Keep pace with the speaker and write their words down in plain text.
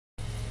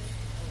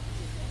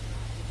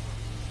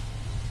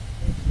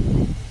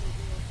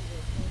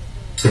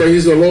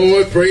Praise the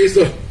Lord. Praise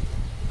the...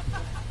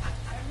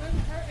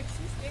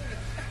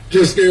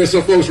 Just scared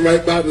some folks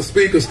right by the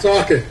speakers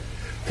talking.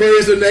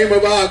 Praise the name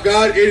of our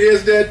God. It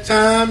is that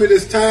time. It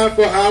is time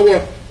for our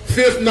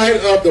 5th night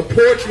of the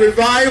Porch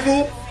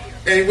Revival.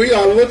 And we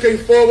are looking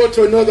forward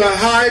to another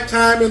high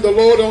time in the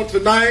Lord on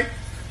tonight.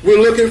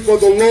 We're looking for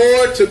the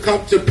Lord to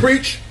come to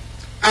preach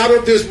out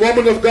of this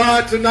woman of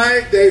God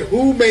tonight, that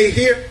who may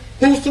hear,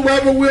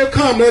 whosoever will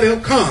come, let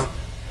him come.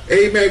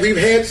 Amen. We've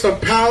had some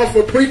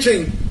powerful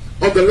preaching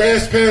on the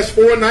past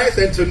 4 nights,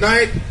 and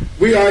tonight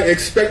we are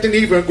expecting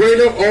even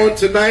greater on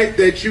tonight,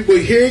 that you will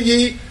hear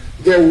ye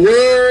the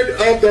word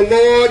of the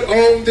Lord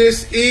on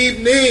this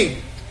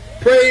evening.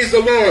 Praise the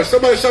Lord.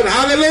 Somebody shout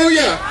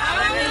hallelujah.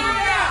 Hallelujah.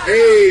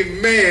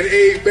 Amen.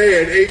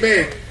 Amen.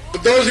 Amen. For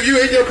those of you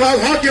in your class,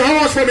 honk your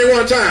horns for me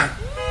one time.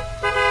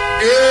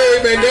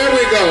 Amen. There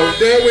we go.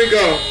 There we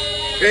go.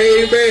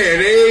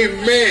 Amen.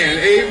 Amen.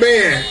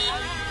 Amen.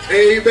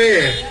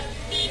 Amen.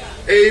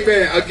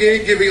 Amen.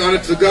 Again, giving honor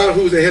to God,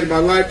 who's the head of my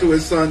life, to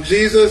his son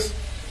Jesus,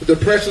 to the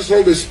precious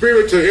Holy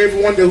Spirit, to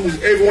everyone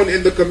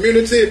in the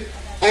community,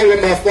 all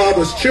of my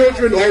father's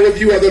children, all of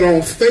you that are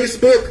on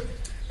Facebook.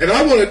 And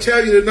I want to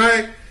tell you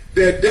tonight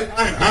that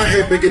I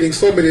have been getting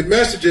so many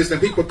messages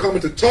and people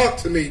coming to talk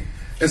to me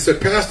and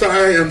said, Pastor,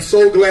 I am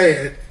so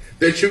glad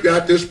that you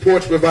got this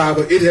Porch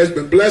Revival. It has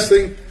been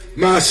blessing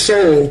my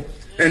soul.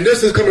 And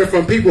this is coming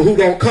from people who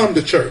don't come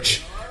to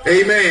church.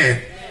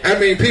 Amen. I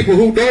mean, people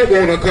who don't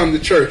want to come to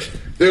church.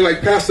 They're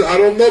like, Pastor, I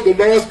don't know. The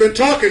Lord's been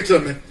talking to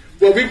me.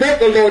 Well, we want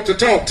the Lord to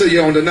talk to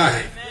you on the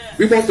night.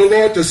 We want the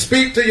Lord to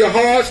speak to your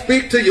heart,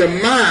 speak to your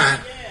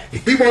mind.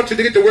 We want you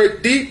to get the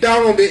word deep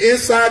down on the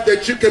inside,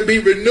 that you can be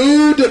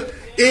renewed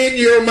in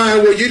your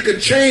mind, where you can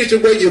change the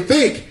way you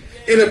think,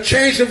 end up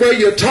changing the way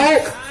you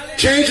talk,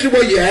 changing the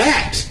way you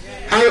act,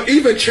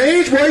 even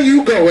change where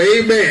you go.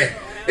 Amen.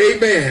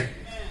 Amen.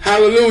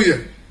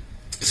 Hallelujah.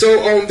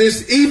 So on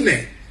this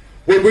evening,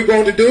 what we're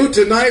going to do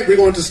tonight, we're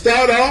going to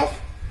start off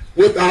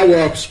with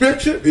our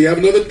scripture. We have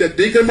another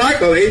Deacon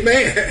Michael.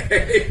 Amen.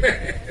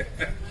 Amen.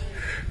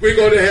 We're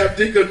going to have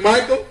Deacon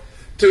Michael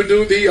to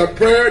do the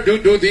prayer, do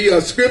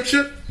the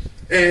scripture.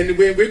 And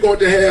we're going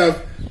to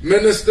have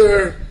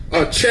Minister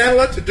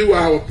Chandler to do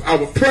our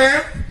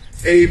prayer.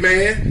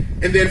 Amen.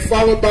 And then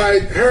followed by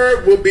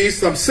her will be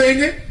some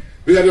singing.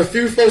 We got a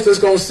few folks that's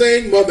going to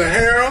sing. Mother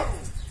Harold,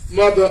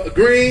 Mother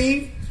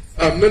Green,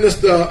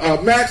 Minister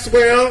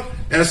Maxwell,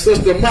 and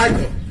Sister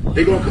Michael.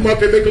 They're going to come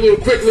up and make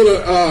a quick little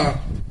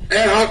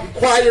ad hoc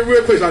choir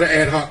real quick. It's not an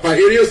ad hoc choir.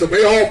 It is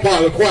they all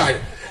part of the choir.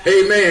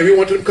 Amen. We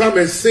want them to come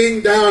and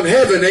sing down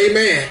heaven.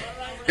 Amen.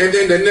 And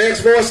then the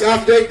next voice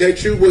after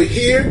that you will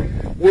hear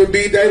will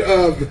be that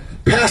of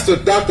Pastor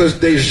Dr.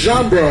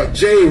 DeJambra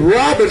J.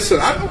 Robinson.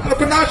 I don't know how to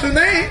pronounce your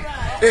name.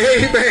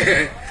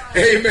 Amen.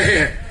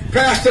 Amen.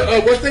 Pastor,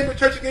 what's the name of the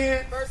church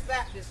again? First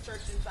Baptist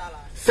Church in Chala.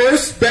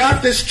 First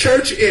Baptist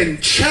Church in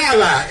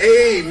Chala.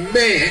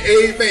 Amen.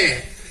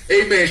 Amen.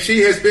 Amen. She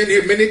has been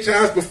here many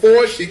times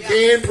before. She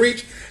can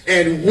preach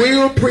and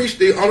will preach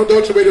the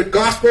unadulterated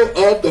gospel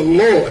of the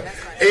Lord.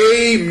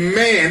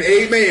 Amen.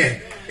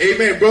 Amen.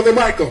 Amen. Brother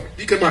Michael,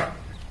 Deacon Michael.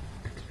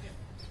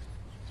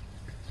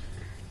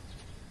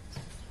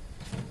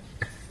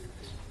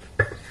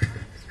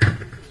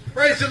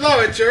 Praise the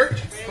Lord, church.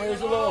 Praise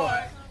the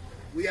Lord.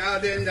 We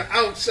out in the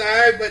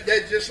outside, but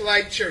that's just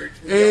like church.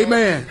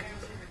 Amen.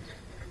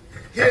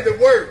 Hear the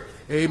word.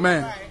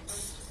 Amen.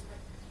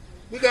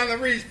 We're going to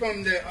read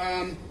from the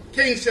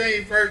King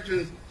James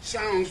Version,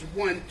 Psalms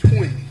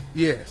 120.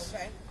 Yes.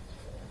 Okay.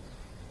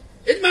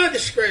 In my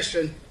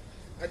discretion,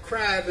 I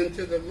cried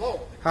unto the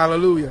Lord.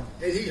 Hallelujah.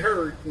 And he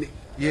heard me.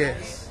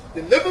 Yes.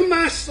 Deliver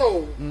my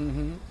soul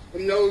from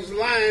those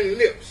lying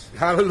lips.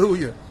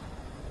 Hallelujah.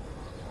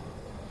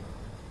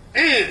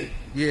 And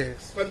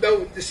yes, from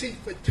those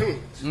deceitful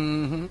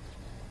tongues.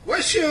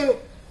 What shall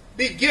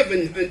be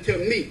given unto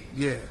me?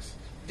 Yes.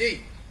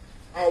 Thee,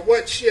 or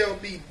what shall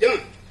be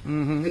done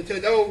unto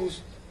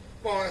those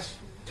false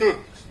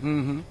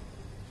tongues?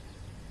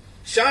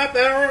 Sharp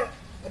arrow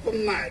of a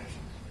knife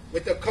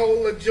with the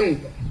coal of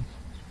jungle.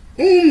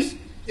 Whom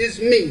is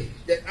me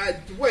that I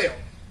dwell,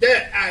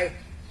 that I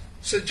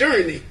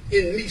sojourn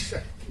in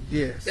Meshach?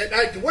 Yes. That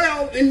I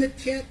dwell in the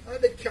tent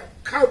of the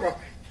cowboy.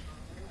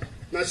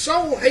 My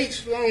soul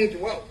hates long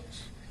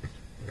dwellers,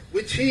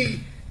 which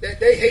he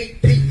that they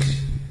hate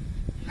peace.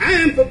 I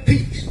am for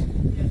peace,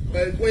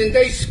 but when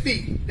they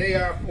speak, they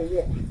are for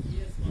war.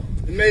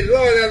 And may the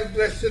Lord have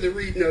blessed to the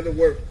reading of the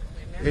word.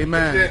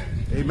 Amen.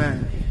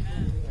 Amen.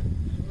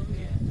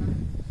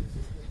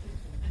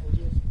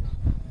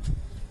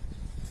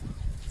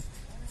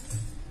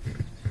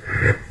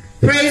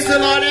 Praise the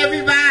Lord,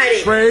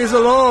 everybody. Praise the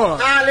Lord.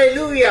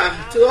 Hallelujah.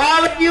 To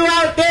all of you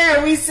out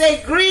there, we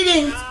say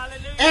greetings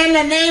in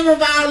the name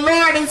of our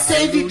Lord and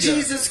Savior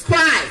Jesus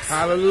Christ.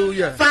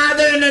 Hallelujah.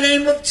 Father, in the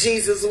name of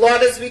Jesus,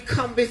 Lord, as we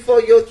come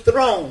before your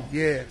throne.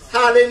 Yes.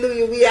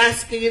 Hallelujah. We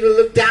ask you to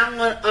look down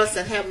on us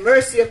and have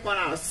mercy upon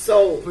our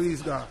soul.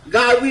 Please, God.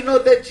 God, we know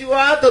that you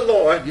are the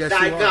Lord, yes,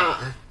 thy you are.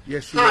 God.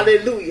 Yes, you are.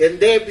 Hallelujah. And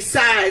there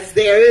besides,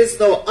 there is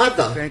no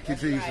other. Thank you,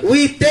 Jesus.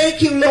 We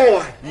thank you,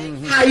 Lord,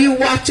 how you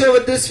watch over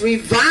this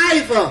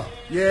revival.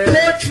 Yes.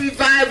 Porch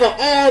Revival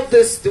all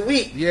this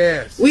week.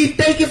 Yes. We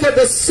thank you for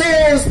the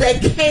souls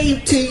that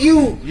came to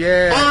you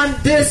Yes.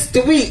 on this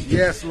week.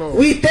 Yes, Lord.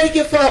 We thank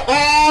you for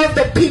all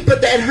the people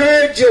that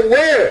heard your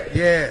word.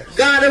 Yes.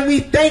 God, and we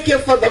thank you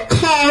for the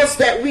calls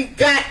that we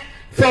got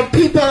from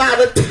people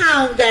out of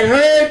town that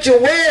heard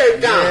your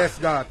word, God. Yes,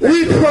 God. Thank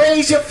We you.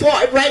 praise you for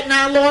it right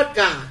now, Lord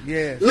God.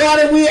 Yes. Lord,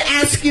 and we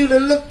ask you to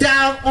look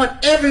down on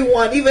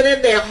everyone, even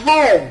in their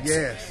homes.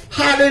 Yes.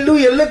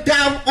 Hallelujah. Look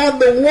down on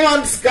the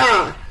ones,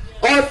 God,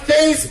 on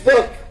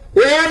Facebook,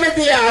 wherever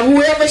they are,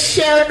 whoever's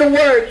sharing the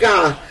word,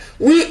 God.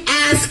 We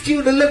ask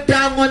you to look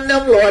down on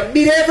them, Lord.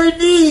 Meet every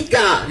need,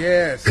 God.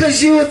 Yes.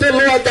 Because you are the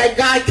Lord that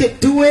God can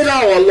do it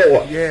all,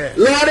 Lord. Yes.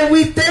 Lord, and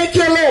we thank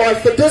you, Lord,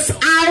 for this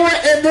hour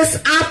and this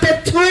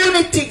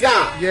opportunity,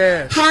 God.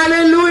 Yes.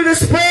 Hallelujah, to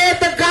spread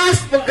the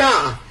gospel,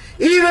 God.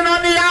 Even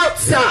on the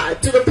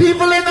outside, to the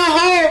people in the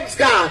homes,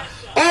 God.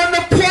 On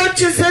the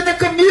porches in the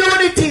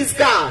communities,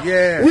 God.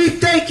 Yes. We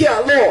thank you,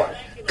 Lord.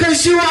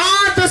 Because you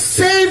are the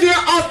Savior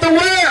of the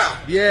world.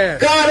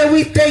 Yes. God, and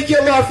we thank you,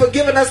 Lord, for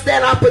giving us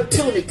that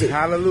opportunity.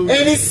 Hallelujah.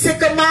 Any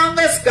sick among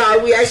us,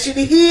 God, we ask you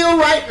to heal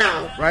right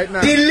now. Right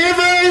now.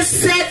 Deliver and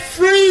set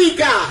free,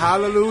 God.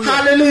 Hallelujah.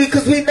 Hallelujah,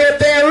 because we know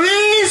there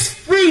is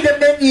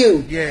freedom in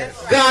you. Yes.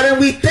 God, and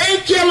we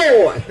thank you,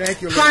 Lord.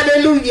 Thank you, Lord.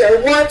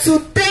 Hallelujah. Ones who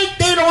think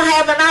they don't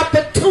have an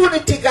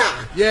opportunity,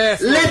 God.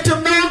 Yes, Lord. Let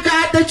them know,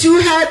 God, that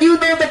you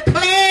know the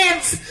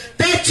plans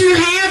that you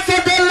have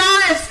for their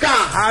lives,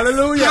 God.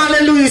 Hallelujah.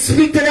 Hallelujah.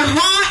 Speak to their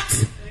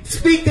hearts.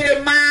 Speak to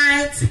their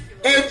minds.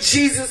 In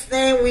Jesus'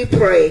 name we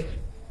pray.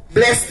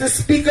 Bless the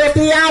speaker of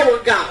the hour,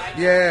 God.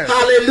 Yes.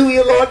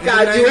 Hallelujah, Lord In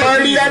God. the You name of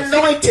already Jesus.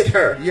 anointed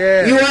her.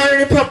 Yes. You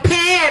already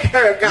prepared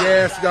her, God.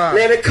 Yes, God.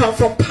 Let it come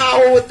from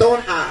power with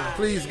on high.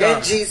 Please, God.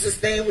 In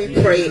Jesus' name we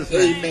pray. Jesus'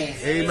 name.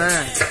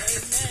 Amen.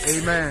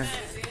 Amen. Amen.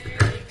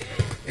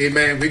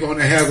 Amen. We're going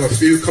to have a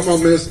few. Come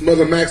on, Miss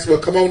Mother Maxwell.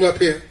 Come on up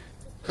here.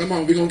 Come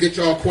on. We're going to get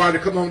y'all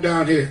quiet. Come on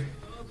down here.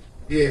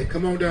 Yeah,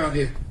 come on down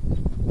here.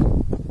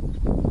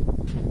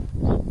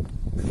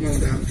 Come on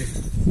down here.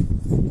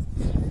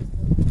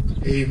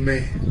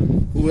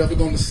 Amen. Whoever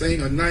going to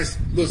sing a nice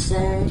little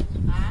song.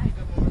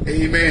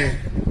 Amen.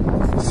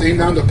 Sing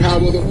down the power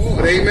of the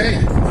Lord.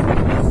 Amen.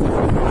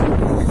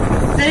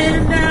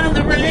 Send down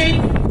the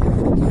rain.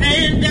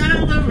 Send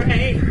down the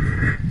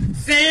rain.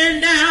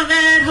 Send down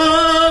that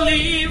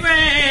holy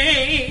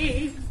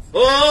rain.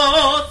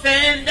 Oh,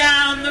 send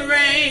down the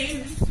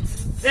rain.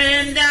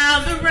 Send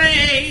down the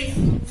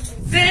rain.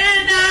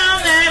 Send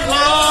down that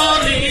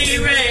holy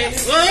rain.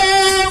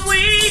 Oh,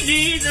 we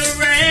need the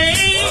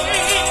rain.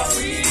 Oh,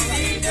 we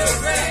need the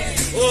rain.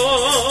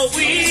 Oh,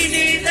 we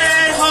need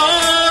that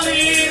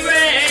holy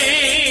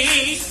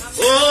rain.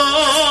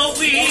 Oh,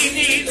 we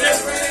need the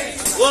rain.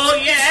 Oh,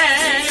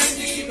 yeah.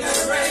 We need the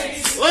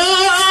rain.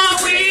 Oh,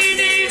 we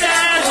need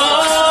that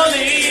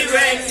holy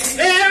rain.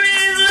 There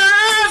is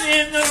love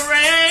in the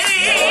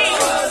rain.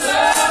 Oh,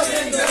 love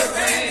in the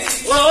rain.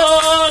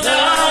 Oh,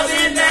 love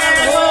in that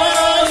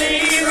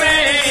holy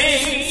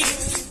rain.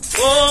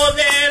 Oh,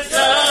 there's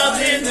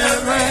love in the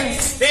rain.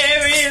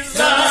 There is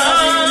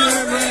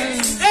love.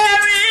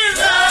 There is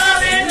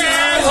love in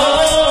that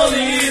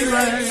holy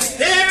rain.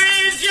 There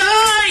is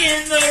joy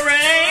in the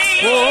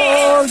rain.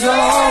 Oh,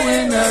 joy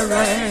in the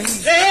rain.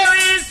 There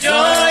is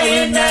joy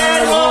in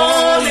that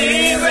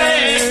holy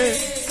rain.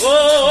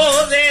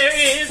 Oh, there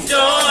is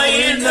joy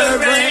in the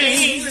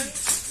rain.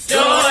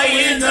 Joy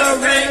in the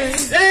rain.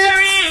 There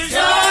is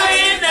joy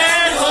in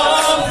that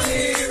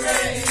holy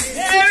rain.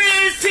 There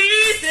is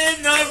peace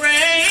in the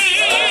rain.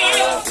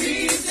 Oh,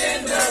 peace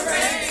in the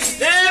rain.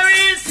 There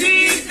is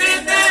peace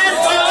in that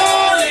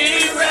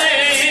holy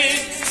rain.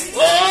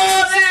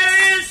 Oh, there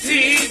is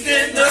peace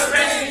in the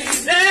rain.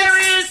 There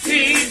is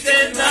peace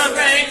in the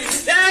rain.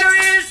 There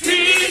is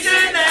peace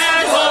in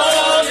that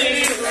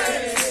holy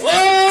rain.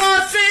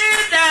 Oh,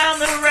 send down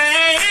the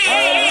rain.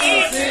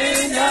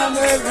 Send down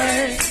the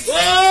rain.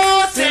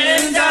 Oh,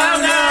 send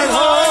down that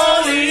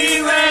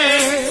holy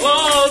rain.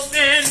 Oh,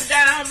 send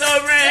down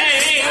the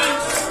rain.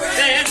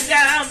 Send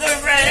down the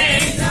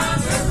rain.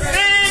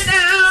 Send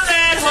down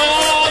that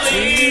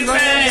holy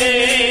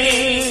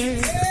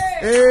rain.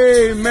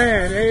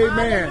 Amen.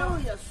 Amen.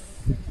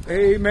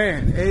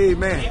 Amen.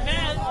 Amen.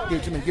 Give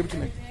it to me. Give it to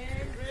me.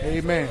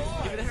 Amen.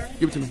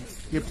 Give it to me.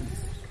 Give it to me.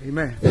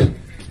 Amen.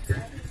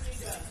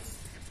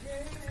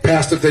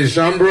 Pastor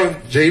DeJambra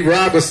J.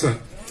 Robinson.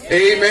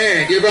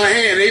 Amen. Give her a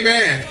hand.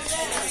 Amen.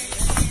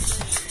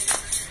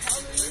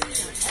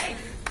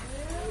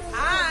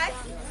 Hi.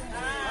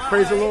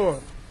 Praise the Lord.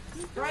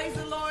 Praise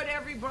the Lord,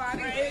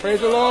 everybody. Praise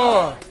the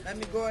Lord. Let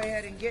me go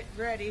ahead and get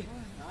ready.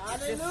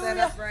 Just set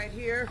up right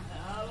here.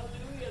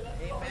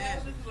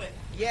 Amen.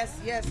 Yes,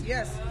 yes,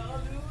 yes.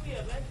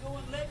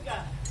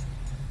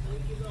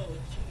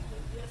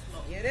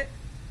 Get it?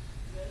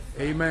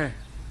 Amen.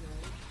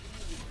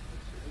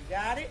 You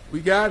got it? We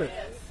got it.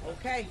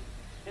 Okay.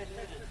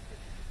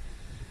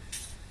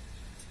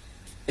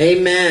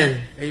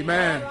 Amen.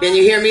 Amen. Can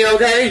you hear me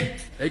okay?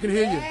 They can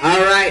hear you. All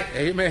right.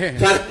 Amen.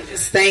 Father, we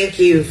just thank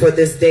you for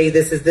this day.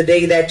 This is the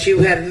day that you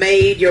have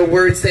made. Your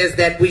word says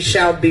that we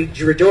shall be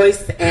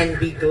rejoiced and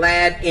be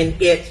glad in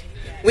it.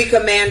 We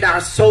command our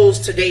souls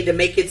today to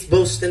make its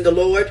boast in the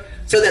Lord,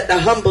 so that the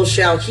humble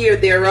shall hear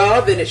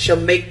thereof, and it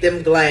shall make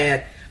them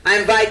glad. I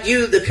invite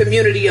you, the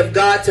community of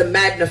God, to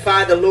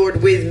magnify the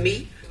Lord with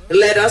me.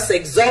 Let us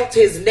exalt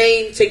his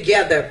name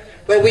together.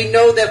 For we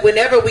know that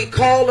whenever we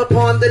call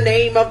upon the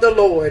name of the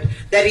Lord,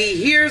 that he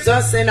hears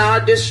us in our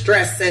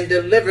distress and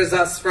delivers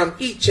us from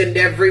each and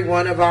every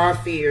one of our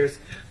fears.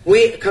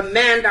 We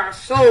command our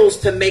souls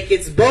to make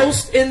its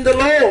boast in the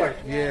Lord.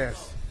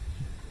 Yes.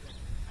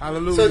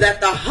 Hallelujah. So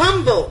that the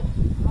humble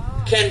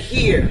can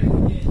hear,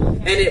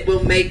 and it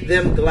will make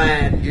them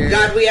glad. Yes.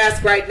 God, we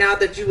ask right now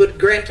that you would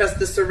grant us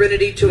the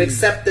serenity to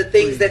accept the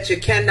things that you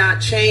cannot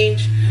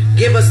change.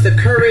 Give us the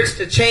courage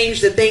to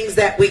change the things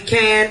that we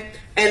can,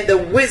 and the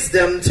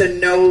wisdom to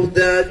know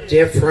the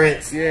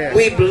difference. Yeah.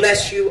 We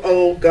bless you,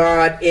 oh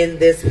God, in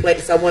this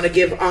place. I want to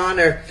give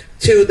honor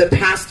to the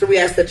pastor. We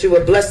ask that you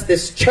would bless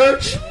this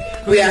church.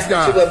 We ask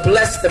that you would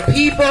bless the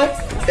people,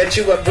 that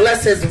you would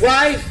bless his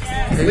wife.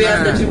 Amen. We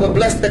ask that you would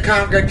bless the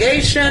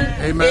congregation.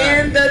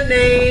 Amen. In the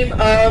name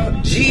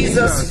of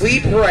Jesus,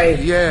 we pray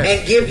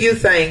and give you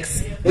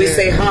thanks. We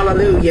say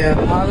hallelujah,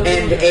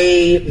 and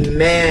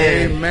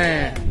amen.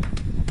 Amen.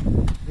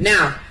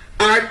 Now,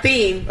 our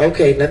theme,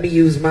 okay, let me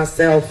use my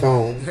cell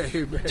phone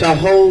to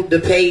hold the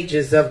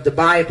pages of the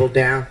Bible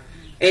down.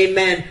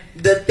 Amen.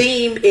 The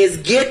theme is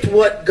get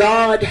what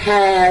God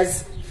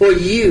has for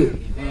you,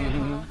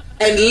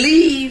 and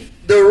leave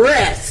the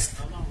rest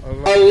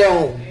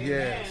alone.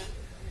 Yes.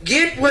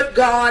 Get what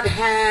God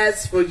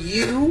has for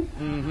you,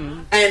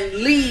 and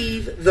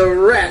leave the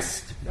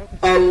rest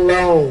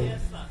alone.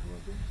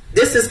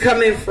 This is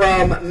coming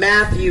from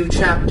Matthew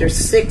chapter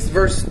 6,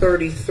 verse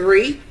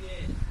 33.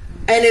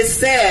 And it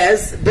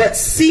says, but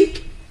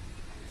seek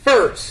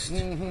first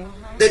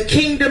the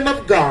kingdom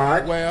of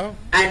God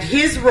and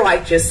his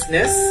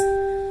righteousness,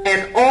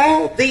 and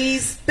all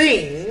these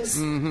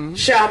things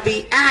shall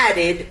be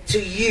added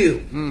to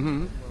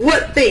you.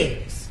 What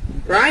things?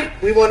 Right?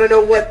 We want to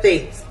know what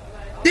things.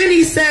 Then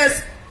he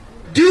says,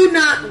 do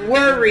not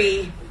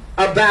worry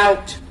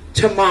about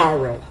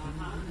tomorrow,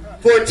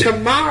 for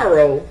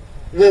tomorrow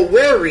will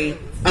worry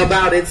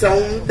about its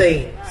own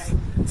things.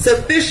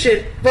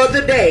 Sufficient for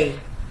the day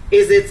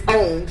is its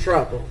own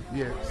trouble.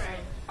 Yes.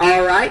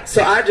 All right,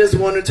 so I just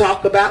want to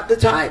talk about the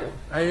title.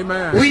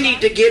 Amen. We need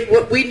to get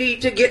what we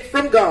need to get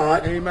from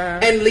God.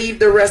 Amen. And leave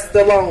the rest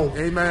alone.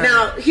 Amen.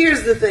 Now,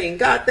 here's the thing.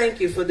 God, thank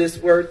you for this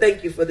word.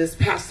 Thank you for this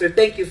pastor.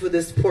 Thank you for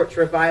this Porch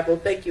Revival.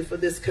 Thank you for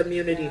this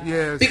community.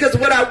 Yes. Because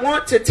what I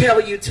want to tell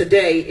you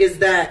today is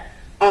that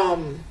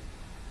when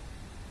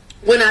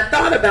I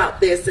thought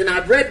about this and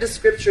I've read the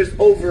scriptures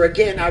over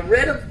again, I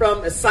read them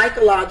from a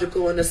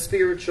psychological and a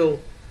spiritual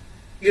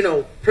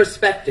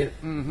perspective.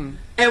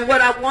 And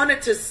what I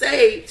wanted to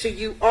say to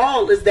you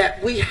all is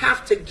that we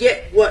have to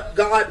get what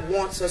God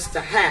wants us to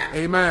have.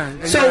 Amen.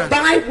 Amen. So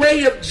by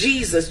way of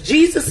Jesus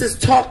is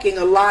talking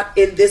a lot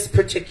in this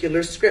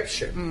particular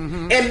scripture.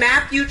 In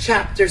Matthew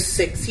chapter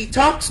 6, he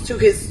talks to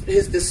his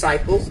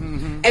disciples,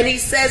 and he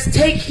says,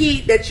 take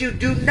heed that you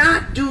do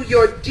not do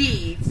your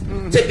deeds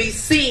to be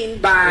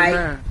seen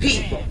by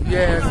people.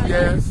 Yes,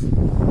 yes.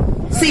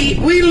 See,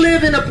 we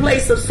live in a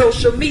place of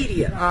social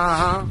media.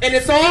 And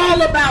it's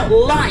all about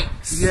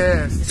likes.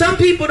 Yes. Some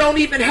people don't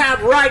even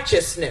have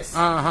righteousness.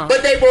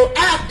 But they will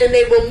act and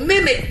they will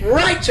mimic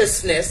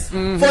righteousness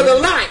for the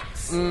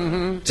likes.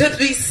 To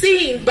be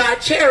seen by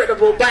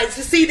to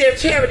see their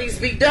charities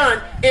be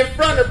done in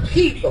front of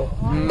people.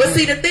 But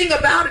see, the thing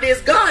about it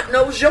is God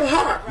knows your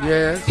heart.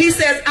 Yes. He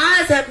says,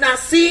 eyes have not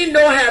seen,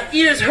 nor have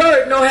ears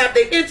heard, nor have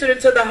they entered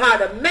into the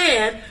heart of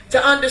man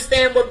to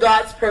understand what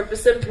God's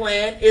purpose and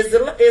plan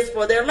is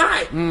for their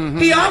life.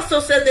 He also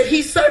says that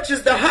he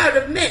searches the heart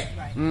of men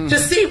to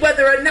see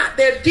whether or not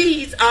their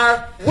deeds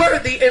are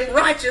worthy and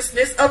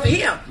righteousness of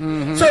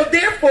him. So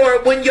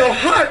therefore, when your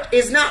heart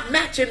is not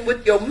matching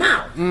with your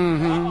mouth,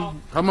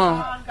 come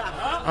on.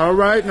 All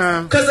right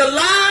now. Because a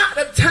lot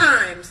of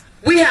times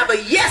we have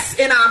a yes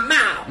in our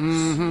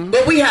mouths,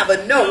 but we have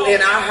a no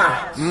in our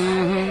hearts.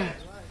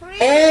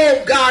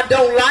 Oh, God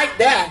don't like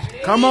that.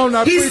 Come on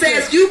now. He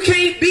says you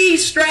can't be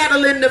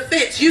straddling the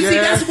fence. You see,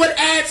 that's what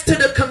adds to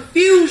the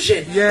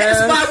confusion. Yes.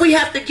 That's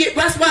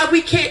why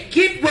we can't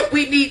get what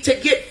we need to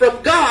get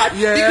from God,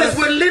 because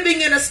we're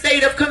living in a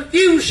state of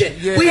confusion.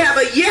 We have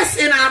a yes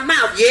in our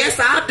mouth. Yes,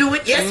 I'll do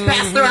it. Yes,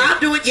 Pastor, I'll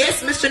do it.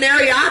 Yes,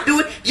 missionary, I'll do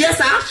it. Yes,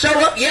 I'll show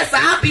up. Yes,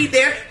 I'll be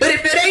there. But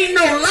if it ain't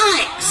no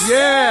likes.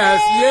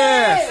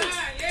 Yes.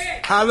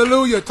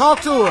 Hallelujah. Talk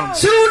to them.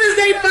 Soon as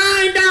they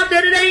find out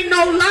that it ain't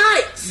no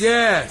likes.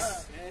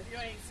 Yes.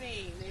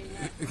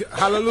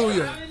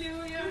 Hallelujah.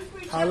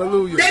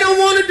 Hallelujah. They don't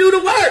want to do the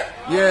work.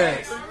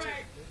 Yes.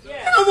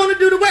 They don't want to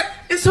do the work.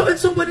 And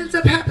so what ends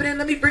up happening,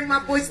 let me bring my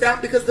voice down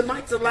because the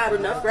mics are loud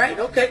enough, right?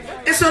 Okay.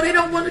 And so they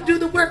don't want to do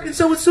the work. And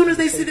so as soon as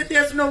they see that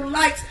there's no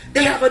likes,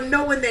 they have a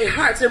no in their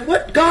hearts. And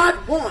what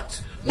God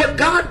wants what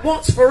God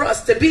wants for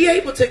us, to be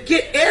able to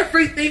get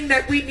everything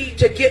that we need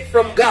to get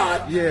from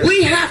God, Yes.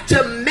 we have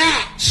to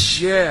match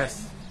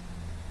Yes.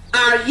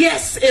 our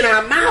yes in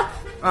our mouth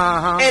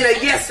and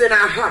a yes in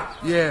our heart.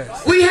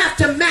 Yes. We have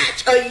to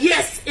match a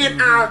yes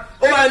in our,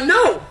 or a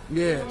no.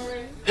 Yes.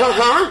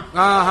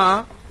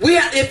 We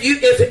have,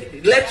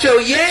 if let your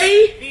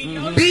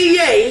yay be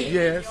yay,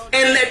 Yes.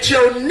 and let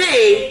your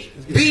nay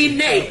be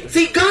nay.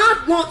 See,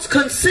 God wants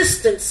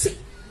consistency.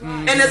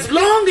 And as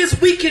long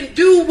as we can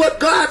do what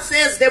God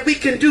says that we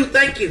can do,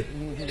 thank you.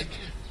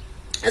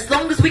 As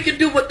long as we can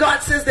do what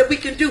God says that we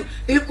can do,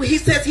 he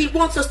says he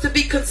wants us to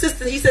be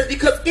consistent. He says,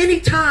 because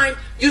anytime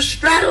you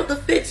straddle the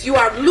fence, you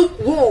are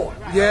lukewarm.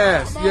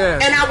 Yes.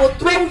 Yes. And I will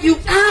throw you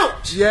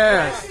out.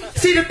 Yes.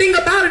 See, the thing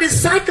about it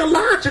is,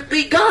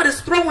 psychologically, God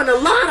is throwing a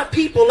lot of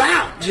people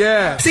out.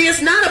 Yes. See,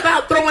 it's not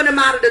about throwing them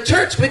out of the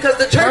church, because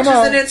the church Come is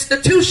on. an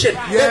institution.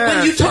 Yes. But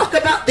when you talk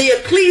about the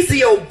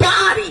ecclesial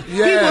body, he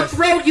will Yes.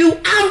 throw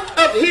you out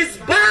of his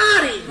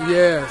body.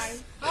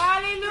 Yes.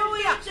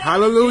 Hallelujah.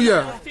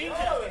 Hallelujah.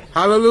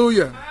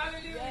 Hallelujah.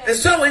 And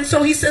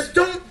so he says,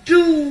 don't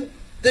do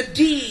the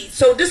deed.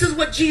 So this is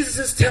what Jesus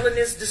is telling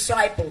his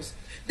disciples.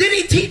 Then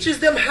he teaches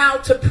them how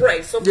to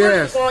pray. So first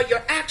Yes. of all,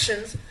 your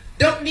actions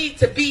don't need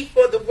to be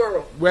for the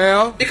world.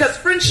 Well. Because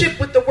friendship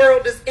with the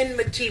world is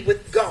enmity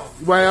with God.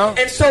 Well.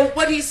 And so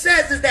what he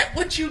says is that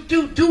what you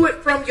do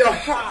it from your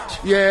heart.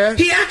 Yes.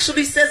 He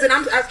actually says, and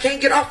I can't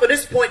get off of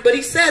this point, but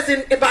he says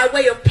by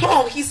way of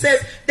Paul, he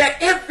says that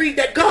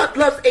that God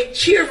loves a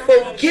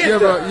cheerful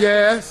giver.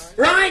 Yes.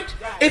 Right?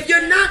 If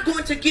you're not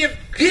going to give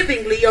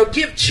givingly or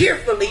give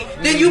cheerfully,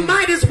 then you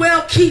might as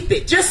well keep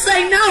it. Just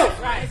say no.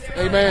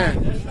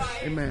 Amen.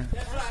 Amen.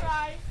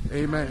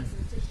 Amen.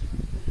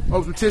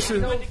 Oh, some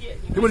tissue.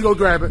 He went to go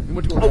grab it. He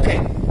went to go. Okay.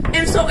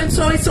 And so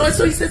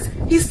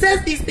he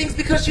says these things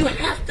because you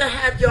have to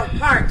have your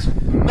heart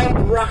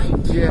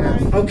upright. Yeah.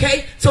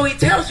 Okay? So he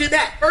tells you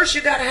that. First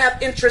you got to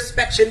have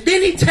introspection.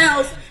 Then he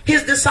tells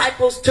his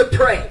disciples to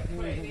pray.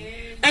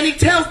 And he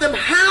tells them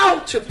how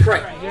to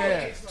pray.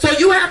 Yes. So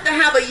you have to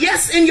have a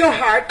yes in your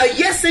heart, a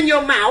yes in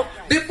your mouth,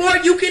 before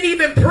you can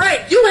even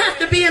pray. You have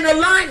to be in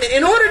alignment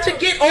in order to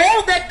get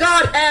all that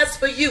God has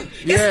for you.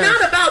 Yes. It's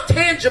not about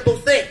tangible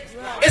things.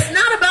 It's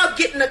not about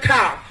getting a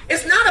car.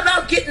 It's not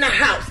about getting a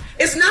house.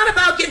 It's not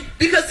about getting,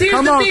 because here's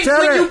the thing,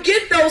 when you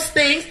get those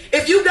things,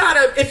 if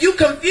you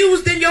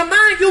confused in your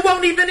mind, you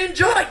won't even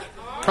enjoy it.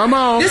 Come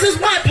on. This is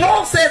why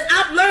Paul says,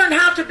 I've learned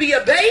how to be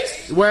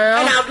abased. Well.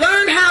 And I've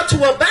learned how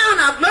to abound.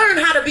 I've learned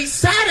how to be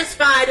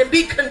satisfied and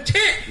be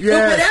content with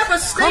whatever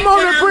state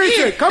that I'm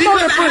in. Because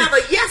I have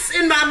a yes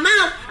in my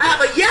mouth. I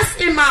have a yes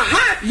in my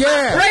heart.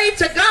 Yes. I pray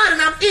to God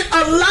and I'm in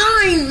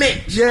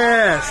alignment.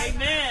 Yes.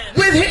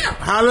 With him.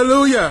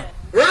 Hallelujah.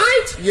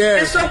 Right? Yes.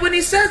 And so when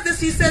he says this,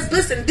 he says,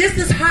 listen, this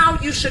is how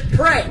you should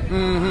pray.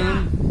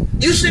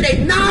 You should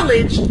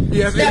acknowledge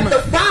that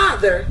the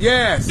Father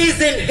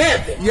is in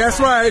heaven. Yes,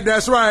 right.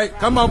 That's right.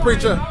 Come on,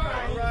 preacher.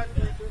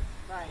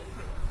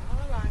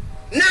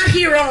 Not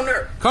here on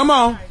earth. Come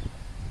on.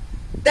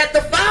 That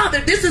the Father,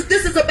 this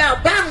is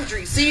about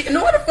boundaries. See, in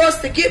order for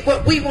us to get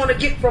what we want to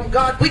get from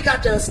God, we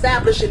got to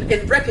establish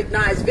and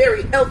recognize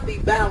very healthy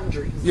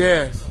boundaries.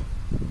 Yes.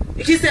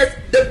 He says,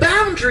 the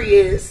boundary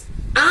is,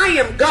 I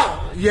am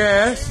God.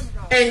 Yes.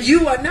 And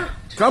you are not.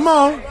 Come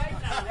on.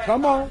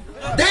 Come on.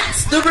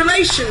 That's the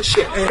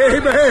relationship.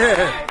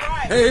 Amen.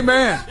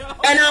 Amen.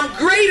 And I'm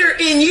greater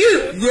in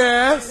you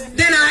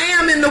than I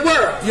am in the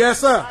world. Yes,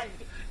 sir.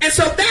 And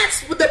so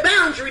that's the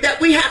boundary that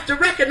we have to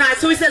recognize.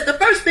 So he says the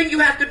first thing you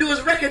have to do is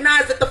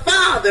recognize that the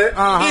Father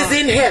is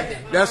in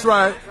heaven. That's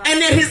right.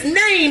 And that his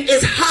name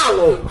is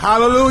hallowed.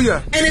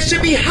 Hallelujah. And it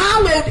should be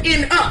hallowed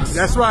in us.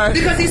 That's right.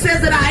 Because he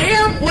says that I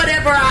am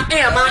whatever I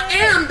am. I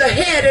am the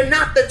head and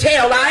not the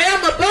tail. I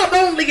am above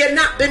only and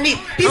not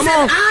beneath. He says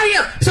I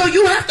am. So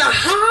you have to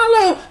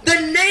hallow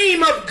the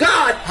name of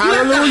God.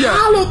 Hallelujah. You have to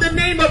hallow the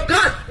name of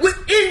God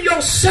within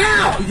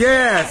yourself.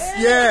 Yes,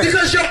 yes.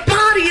 Because your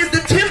body is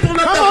the temple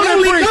of the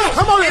Holy Ghost.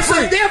 And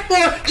so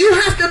therefore you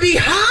have to be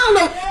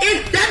hallowed.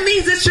 That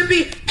means it should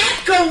be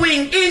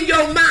echoing in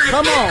your mind,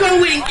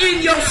 echoing in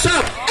your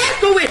soul,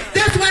 echoing.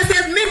 That's why it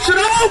says men should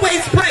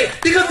always pray,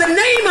 because the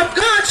name of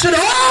God should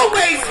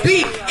always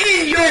be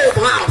in your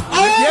mouth,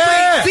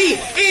 always be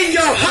in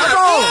your heart,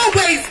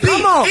 always be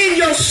in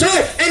your soul.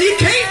 And it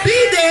can't be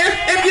there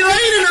if you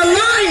ain't in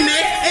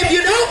alignment, if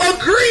you don't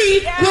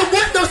agree with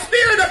what the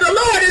Spirit of the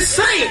Lord is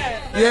saying.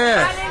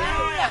 Yes.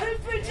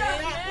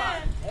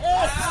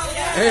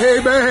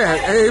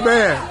 Amen.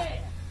 Amen.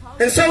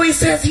 And so he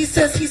says,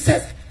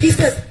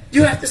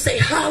 you have to say,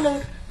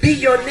 hallowed be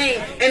your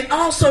name. And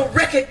also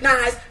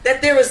recognize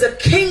that there is a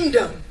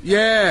kingdom.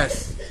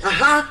 Yes.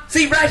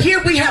 See, right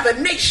here we have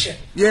a nation.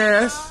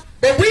 Yes.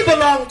 But we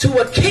belong to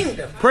a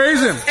kingdom.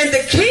 Praise him. And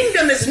the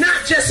kingdom is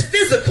not just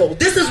physical.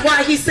 This is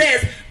why he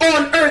says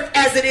on earth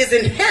as it is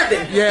in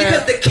heaven.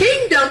 Because the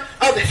kingdom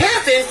of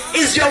heaven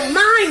is your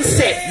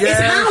mindset.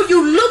 It's how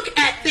you look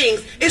at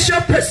things. It's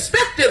your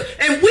perspective.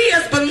 And we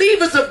as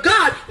believers of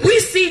God, we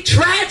see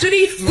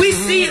tragedy. We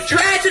see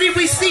tragedy.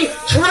 We see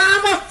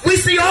trauma. We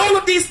see all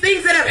of these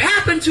things that have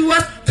happened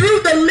us through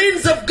the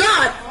lens of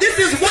God. This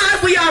is why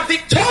we are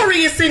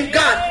victorious in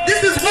God.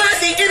 This is why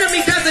the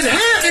enemy doesn't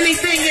have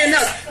anything in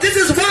us. This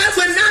is why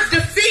we're not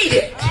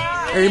defeated.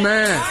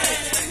 Amen.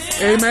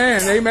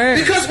 Amen. Amen.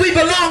 Because we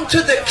belong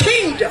to the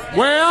kingdom.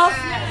 Well,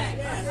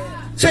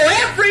 so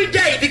every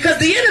day, because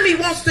the enemy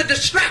wants to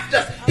distract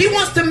us, he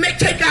wants to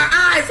take our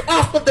eyes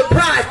off of the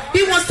prize.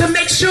 He wants to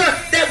make sure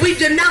that we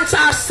denounce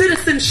our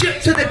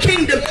citizenship to the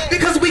kingdom,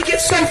 because we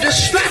get so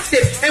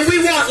distracted and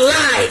we want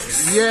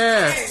lives.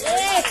 yes.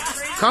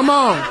 Come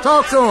on,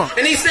 talk to him.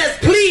 And he says,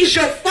 please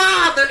your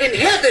Father in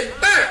heaven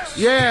first.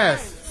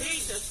 Yes.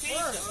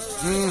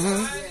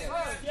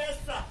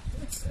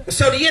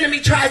 So the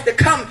enemy tries to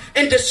come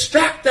and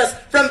distract us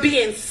from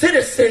being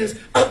citizens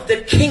of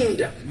the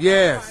kingdom.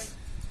 Yes.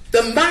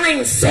 The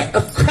mindset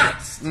of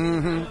Christ.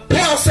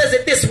 Paul says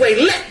it this way,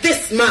 let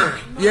this mind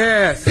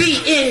Yes.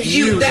 be in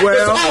you that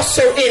was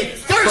also in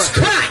first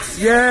Christ.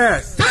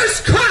 Yes.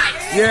 First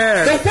Christ.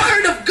 Yes. The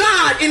word of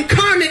God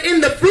incarnate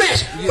in the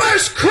flesh.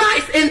 First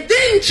Christ and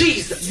then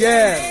Jesus.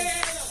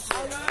 Yes.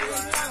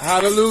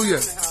 Hallelujah.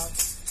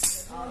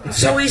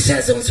 So he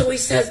says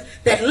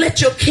that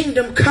let your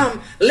kingdom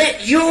come,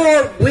 let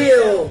your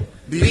will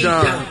be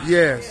done.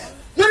 Yes.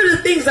 One of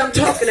the things I'm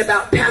talking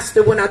about,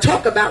 Pastor, when I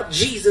talk about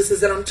Jesus, is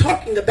that I'm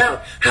talking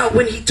about how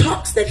when he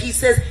talks that he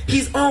says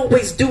he's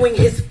always doing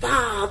his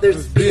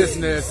Father's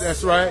business.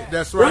 That's right.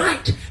 That's right.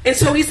 Right. And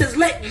so he says,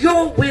 let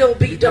your will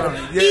be done.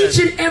 Yes.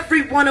 Each and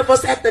every one of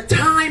us at the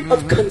time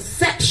of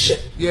conception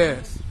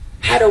Yes.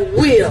 had a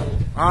will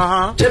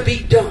to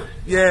be done.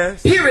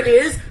 Yes. Here it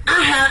is.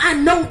 I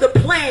know the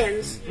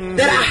plans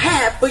that I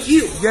have for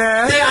you.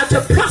 Yes. They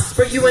are to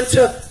prosper you and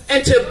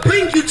to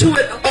bring you to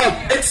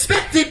an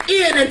expected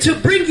end, and to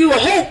bring you a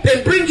hope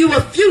and bring you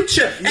a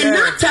future, and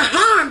not to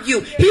harm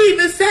you. He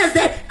even says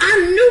that I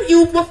knew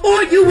you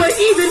before you were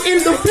even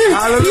in the womb.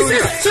 Hallelujah. He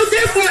says, so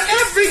therefore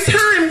every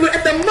time we're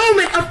at the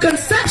moment of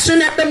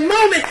conception, at the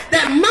moment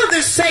that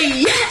mothers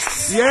say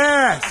yes.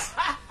 Yes.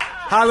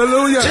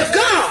 Hallelujah. To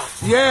God.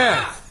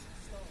 Yeah.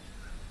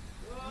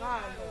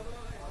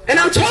 And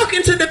I'm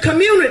talking to the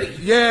community.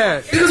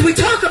 Yes. Because we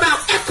talk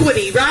about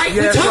equity, right?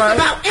 Yes, we talk right.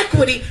 about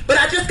equity, but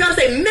I just got to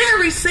say,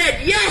 Mary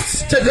said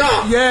yes to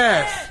God.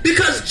 Yes.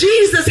 Because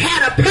Jesus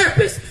had a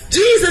purpose.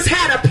 Jesus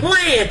had a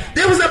plan.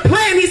 There was a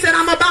plan. He said,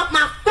 I'm about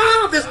my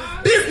Father's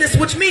business,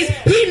 which means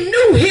he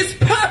knew his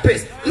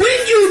purpose.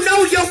 When you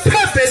know your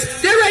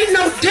purpose, there ain't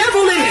no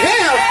devil in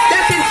hell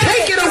that can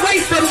take it away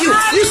from you.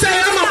 You say,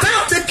 I'm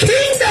about the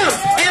kingdom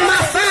and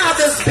my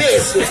Father's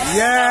business.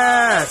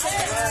 Yes.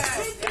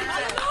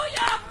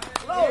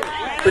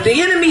 But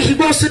the enemy, he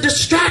wants to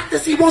distract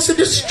us. He wants to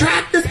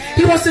distract us.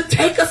 He wants to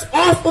take us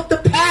off of the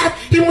path.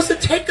 He wants to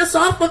take us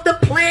off of the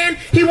plan.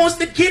 He wants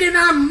to get in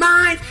our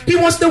minds. He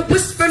wants to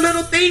whisper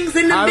little things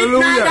in the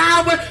midnight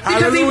hour,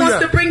 because he wants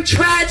to bring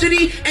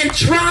tragedy and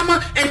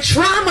trauma. And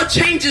trauma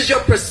changes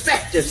your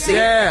perspective. See?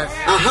 Yes.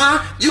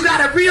 You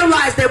got to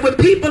realize that when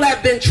people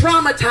have been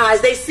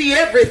traumatized, they see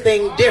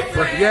everything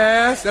different.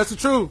 Yes, that's the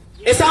truth.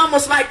 It's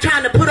almost like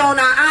trying to put on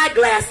our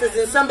eyeglasses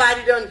and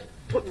somebody done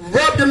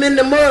rub them in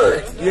the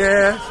mud.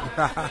 Yes.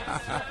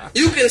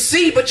 You can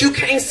see, but you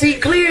can't see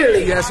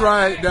clearly. That's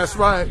right. That's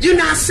right. You're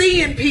not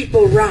seeing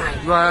people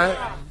right.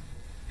 Right.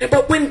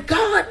 But when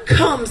God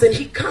comes, and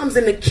he comes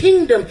in the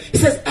kingdom, he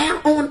says,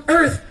 on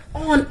earth,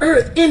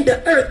 in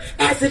the earth,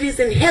 as it is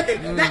in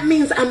heaven. That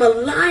means I'm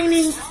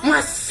aligning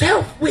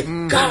myself with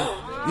God.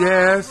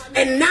 Yes.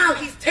 And now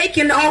he's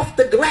taking off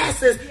the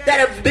glasses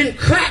that have been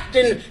cracked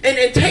and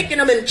taking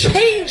them and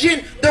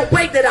changing the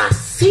way that I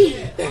see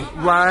them.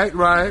 Right,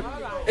 right.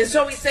 And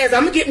so he says,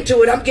 I'm getting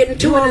to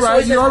it. You're all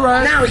right, you're all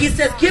right. Now he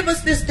says, give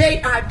us this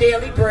day our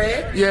daily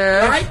bread.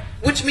 Yes. Right?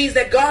 Which means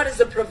that God is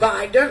a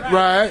provider.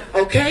 Right.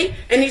 Okay?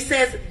 And he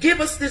says,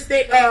 give us this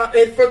day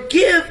and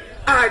forgive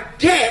our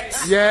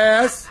debts.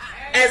 Yes.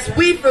 As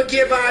we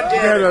forgive our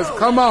debtors.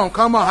 Come on.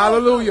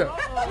 Hallelujah.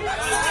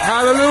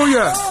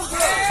 Hallelujah.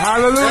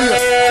 Hallelujah.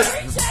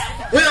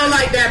 We don't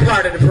like that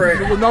part of the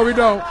prayer. No, we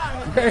don't.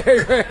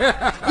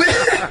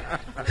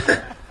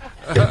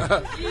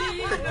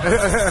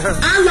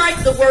 I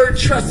like the word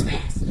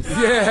trespass.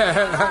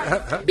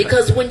 Yeah.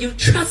 Because when you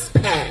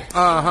trespass,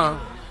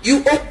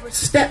 you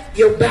overstep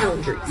your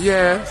boundaries.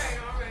 Yes.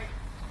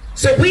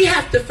 So we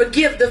have to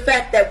forgive the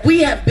fact that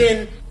we have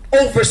been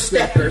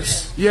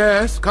oversteppers.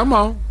 Yes, come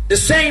on. The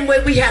same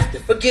way we have to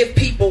forgive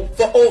people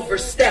for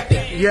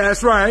overstepping. Yeah,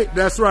 that's right.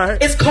 That's right.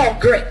 It's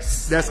called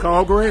grace. That's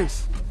called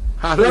grace.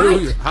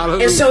 Hallelujah. Right?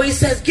 Hallelujah. And so he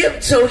says,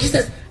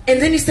 and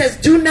then he says,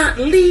 do not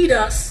lead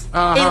us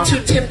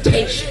into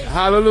temptation.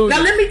 Hallelujah.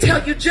 Now let me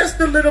tell you just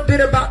a little bit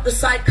about the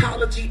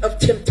psychology of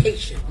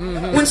temptation.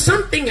 When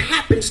something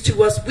happens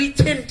to us, we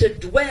tend to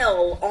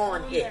dwell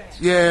on it.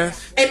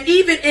 Yes. And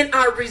even in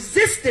our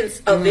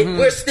resistance of it,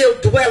 we're still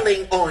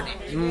dwelling on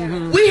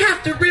it. We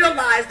have to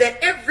realize that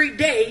every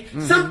day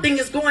something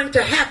is going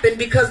to happen,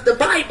 because the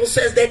Bible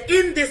says that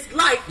in this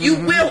life you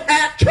will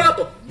have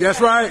trouble. That's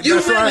right. You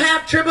will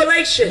have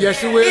tribulation.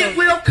 Yes, you will. It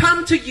will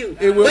come to you.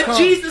 It will but come.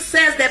 Jesus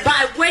says that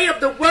by way of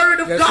the word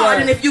of That's God,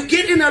 right. and if you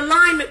get in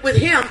alignment with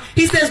him,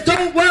 he says,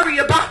 don't worry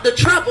about the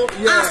trouble.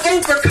 Yes. I'll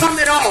overcome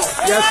it all.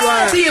 That's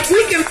right. See, if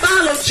we can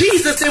follow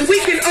Jesus, then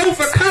we can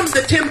overcome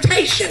the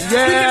temptation.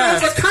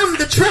 Yes. We can overcome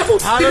the trouble.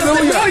 Because the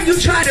Hallelujah. more you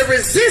try to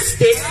resist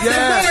it, the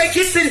Yes. more it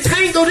gets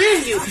entangled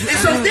in you. And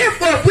so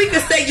therefore, if we can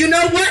say, you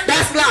know what?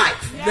 That's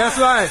life. That's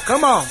right.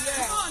 Come on.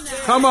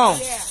 Come on.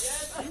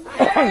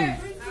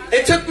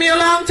 It took me a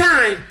long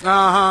time,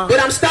 but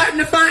I'm starting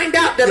to find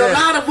out that a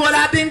lot of what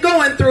I've been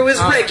going through is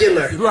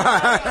regular.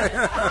 Right.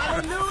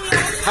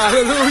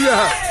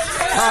 Hallelujah.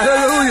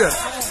 Hallelujah.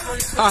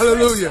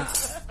 Hallelujah.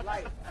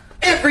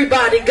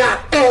 Everybody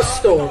got a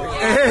story.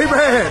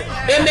 Amen.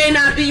 It may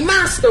not be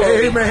my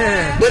story,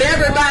 Amen. but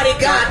everybody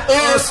got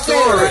a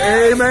story.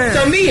 Amen.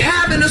 So me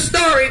having a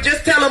story,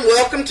 just tell them,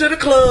 welcome to the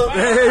club.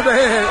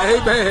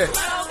 Amen. Amen.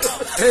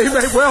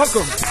 Amen.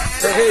 Welcome.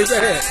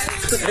 Amen.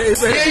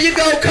 Amen. Here you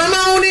go. Come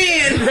on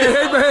in.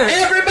 Amen.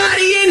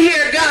 Everybody in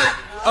here got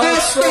a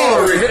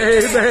story.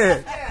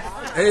 Amen.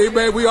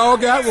 Amen. We all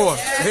got one.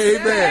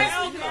 Amen.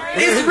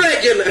 It's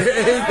regular.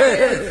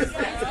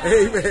 Amen.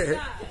 Amen.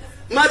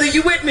 Mother,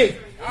 you with me?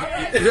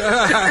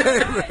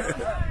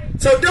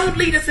 So don't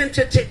lead us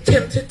into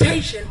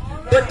temptation,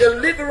 but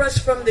deliver us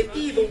from the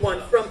evil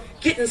one, from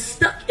getting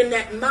stuck in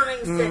that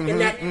mindset, in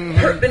that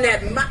hurt, in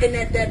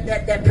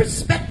that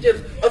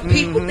perspective of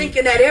people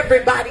thinking that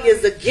everybody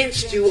is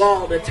against you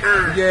all the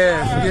time.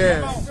 Yes,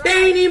 yes.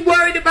 They ain't even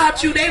worried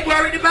about you. They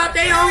worried about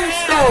their own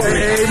story.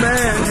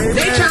 Amen.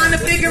 They trying to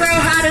figure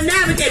out how to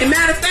navigate it.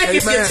 Matter of fact,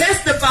 if you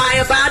testify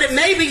about it,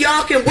 maybe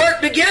y'all can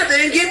work together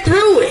and get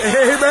through it.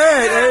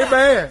 Amen.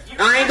 Amen.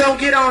 I ain't gonna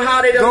get on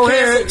how they don't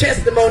cancel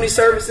testimony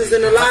services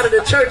in a lot of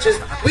the churches.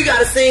 We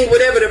gotta sing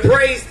whatever the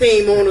praise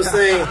team wanna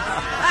sing.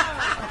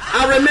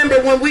 I remember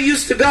when we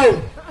used to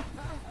go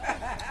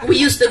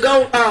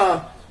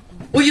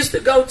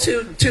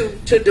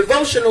to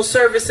devotional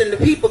service, and the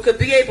people could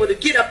be able to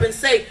get up and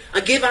say, I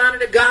give honor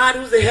to God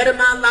who's the head of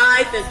my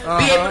life, and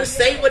be able to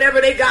say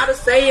whatever they gotta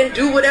say and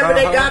do whatever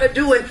they gotta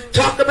do and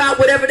talk about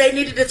whatever they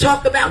needed to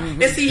talk about.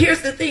 And see, here's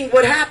the thing,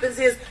 what happens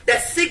is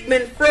that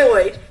Sigmund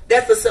Freud,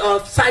 that's a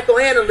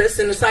psychoanalyst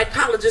and a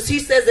psychologist, he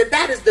says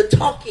that is the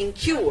talking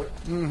cure.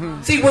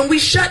 See, when we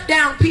shut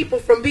down people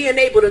from being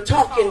able to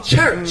talk in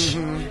church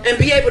and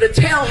be able to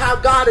tell how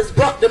God has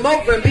brought them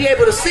over and be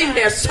able to sing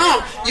their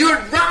song,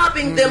 you're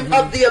robbing them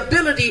of the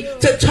ability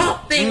to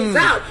talk things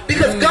out,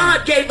 because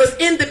God gave us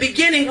in the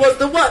beginning was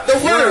the what? The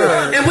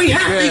word. And we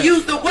have to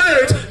use the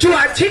words to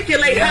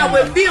articulate how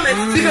we're feeling,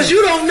 because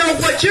you don't know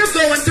what you're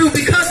going through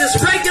because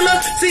it's regular.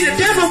 See, the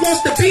devil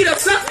wants to beat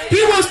us up. He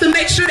wants to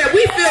make sure that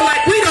we feel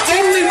like we're the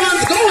only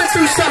ones going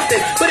through something.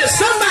 But if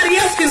somebody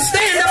else can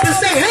stand up and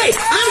say, hey,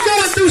 I'm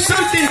going through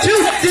something too,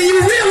 then you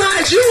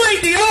realize you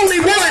ain't the only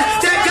one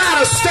that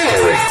got a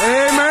story.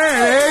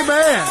 Amen.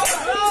 Amen.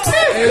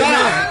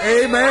 Amen.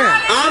 Amen.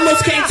 I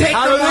almost can't take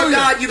no more,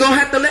 God. You're going to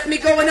have to let me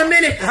go in a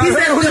minute. He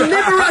says,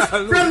 deliver us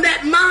from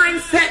that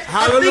mindset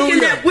of thinking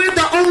that we're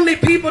the only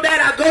people that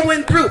are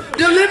going through.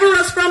 Deliver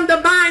us from the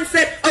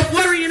mindset of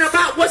worrying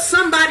about what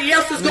somebody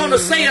else is going to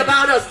say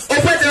about us, or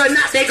whether or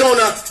not they're going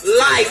to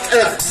like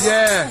us.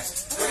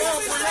 Yes.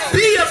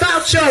 Be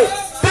about your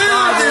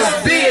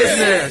Father's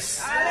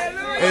business.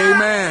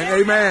 Amen.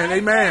 Amen.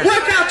 Amen.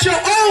 Work out your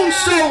own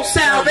soul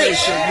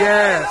salvation.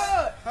 Yes.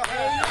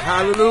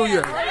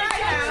 Hallelujah.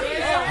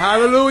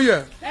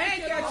 Hallelujah.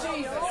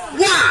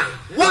 Why?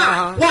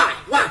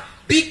 Why?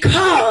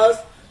 Because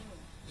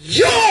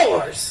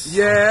yours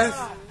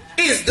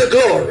is the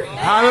glory.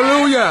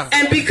 Hallelujah.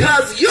 And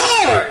because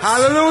yours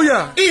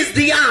is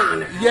the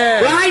honor.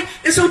 Yes. Right?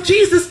 And so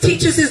Jesus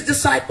teaches his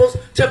disciples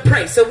to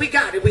pray. So we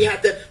got it. We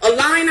have to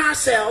align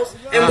ourselves,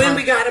 and then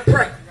we got to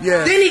pray.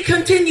 Yes. Then he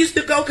continues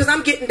to go, because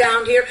I'm getting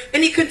down here,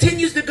 and he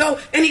continues to go,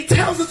 and he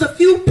tells us a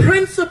few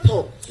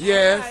principles.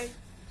 Yes.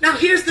 Now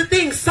here's the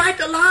thing,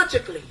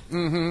 psychologically.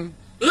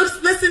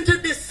 Listen to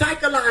this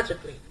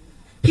psychologically.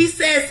 He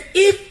says,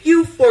 if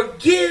you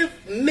forgive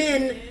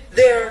men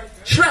their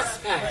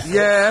trespasses,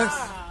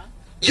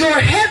 your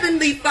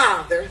heavenly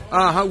Father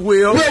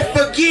will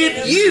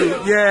forgive you.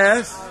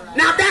 Yes.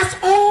 Now that's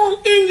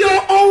all in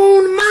your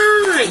own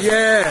mind.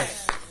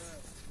 Yes.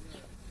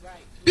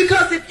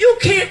 Because if you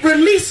can't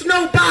release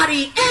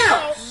nobody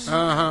else,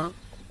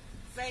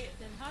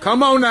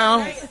 come on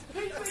now.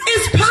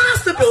 it's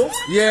possible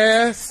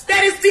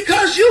that it's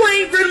because you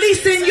ain't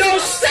releasing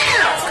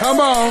yourself. Come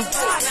on.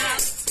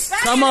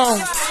 Come on.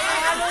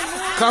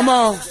 Come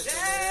on.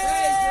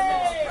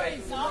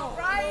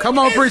 Come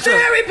on, preacher.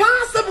 It's very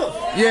possible.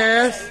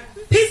 Yes.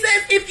 He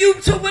says, if you,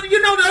 so what, you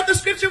know the other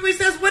scripture where he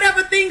says,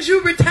 whatever things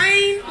you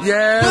retain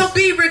will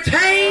be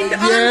retained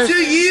unto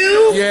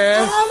you.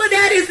 Yes. All of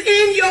that is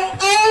in your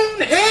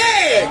own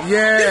head.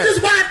 Yes. This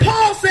is why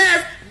Paul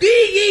says, be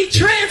ye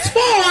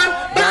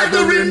transformed by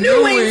the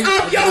renewing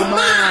of your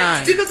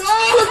mind. Because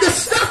all of the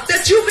stuff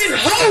that you've been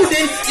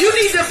holding, you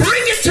need to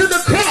bring it to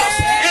the cross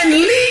and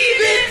leave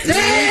it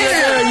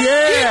there.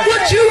 Get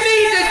what you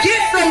need to get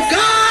from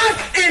God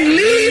and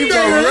leave the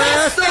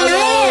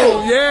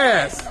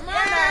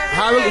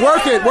Hallelujah.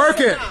 Work it, work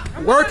it,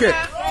 work it.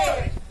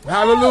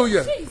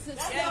 Hallelujah.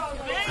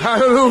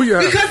 Hallelujah.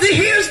 Because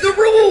here's the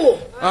rule.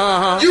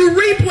 You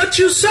reap what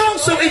you sow.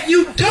 So if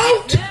you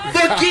don't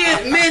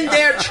forgive men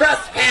their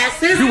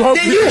trespasses,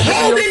 then you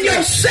holding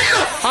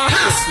yourself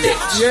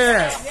hostage.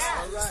 Yeah.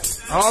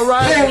 All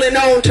right. Holding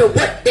on to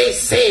what they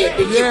said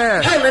to you.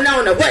 Yeah. Holding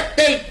on to what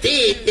they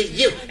did to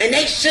you. And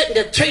they shouldn't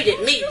have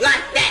treated me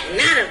like that.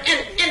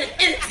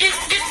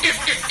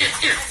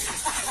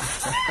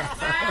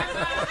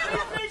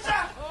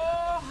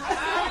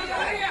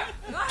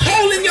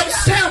 Holding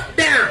yourself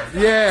down.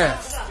 Yeah.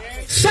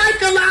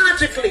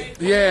 Psychologically.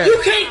 Yeah.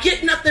 You can't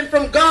get nothing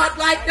from God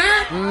like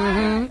that.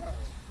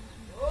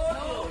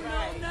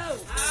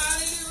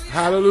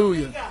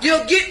 Hallelujah.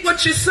 You'll get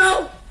what you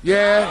sow.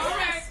 Yeah.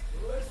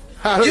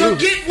 Hallelujah. You'll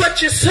get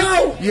what you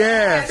sow.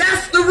 Yeah.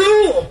 That's the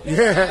rule.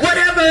 Yeah.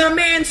 Whatever a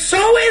man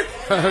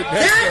soweth,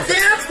 that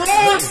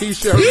therefore he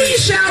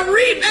shall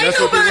reap. Ain't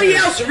nobody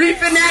else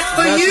reaping that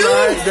for you.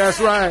 Right. That's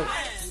right.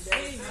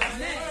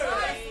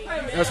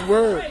 That's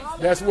word.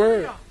 That's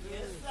word.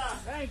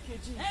 Thank you,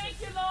 Jesus.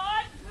 Thank you,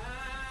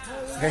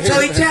 Lord.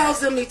 So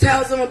he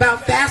tells them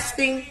about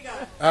fasting.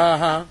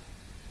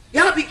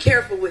 Y'all be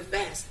careful with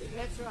fasting.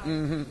 That's right.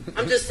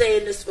 I'm just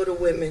saying this for the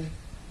women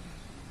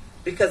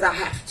because I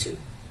have to.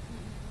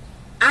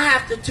 I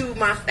have to do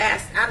my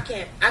fast. I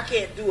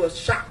can't do a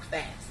shock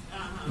fast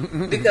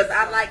because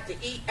I like to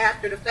eat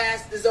after the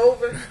fast is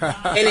over,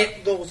 and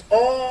it goes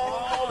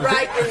all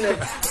right in the.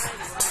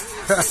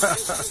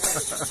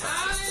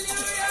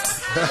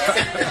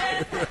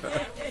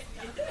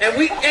 And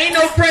we ain't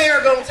no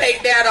prayer gonna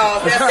take that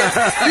off.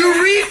 That's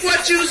you reap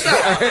what you sow.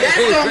 That's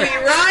gonna be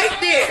right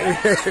there.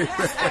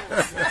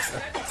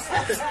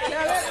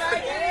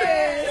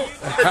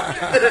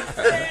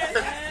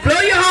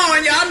 Blow your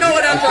horn, y'all know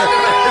what I'm talking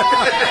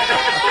about.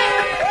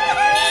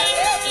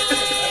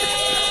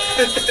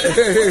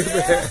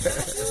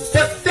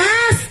 But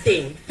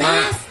fasting,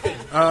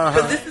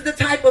 because this is the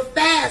type of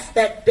fast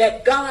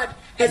that God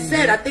has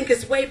said. I think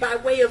it's way by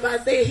way of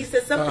Isaiah. He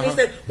said something. He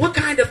said, what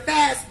kind of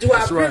fast do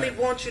I really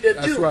want you to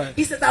do? Right.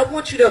 He says, I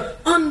want you to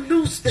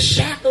unloose the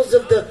shackles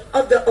of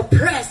the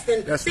oppressed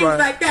and things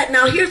like that.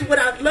 Now, here's what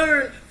I've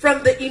learned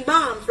from the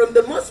Imam, from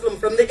the Muslim,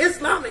 from the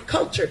Islamic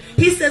culture.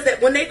 He says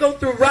that when they go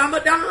through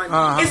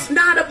Ramadan, it's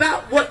not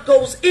about what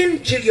goes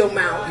into your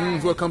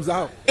mouth. What comes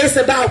out. It's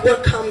about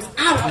what comes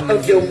out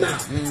of your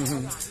mouth.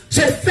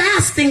 So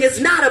fasting is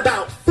not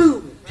about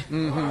food.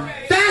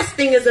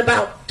 Fasting is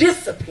about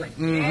discipline.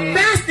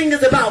 Fasting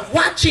is about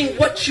watching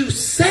what you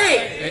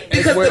say,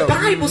 because the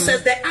Bible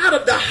says that out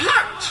of the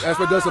heart, that's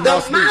what does the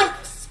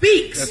mouth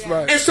speaks. That's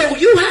right. And so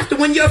you have to,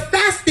 when you're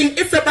fasting,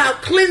 it's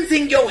about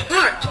cleansing your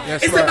heart.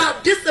 It's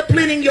about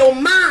disciplining your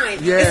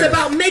mind. It's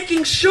about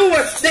making sure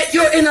that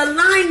you're in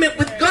alignment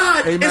with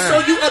God. Amen. And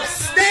so you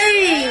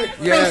abstain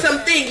from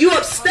something. You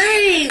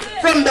abstain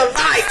from the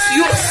likes.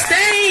 You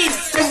abstain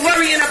from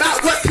worrying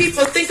about what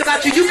people think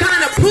about you. You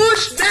kind of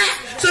push back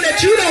so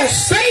that you don't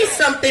say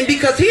something,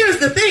 because here's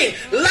the thing: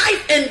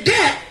 life and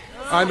death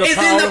is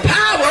in the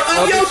power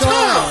of your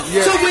tongue.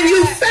 So when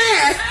you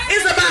fast,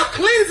 it's about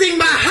cleansing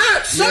my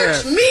heart.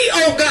 Search me,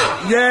 oh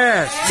God.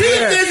 See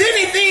if there's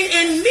anything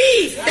in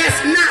me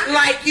that's not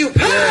like you.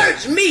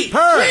 Purge me.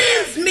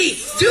 Cleanse me.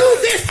 Do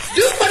this.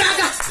 Do what I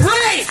got.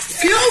 Pray.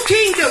 Your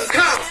kingdom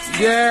come.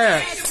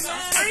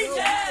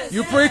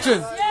 You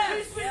preaching.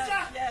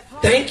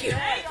 Thank you.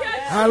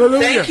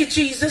 Hallelujah. Thank you,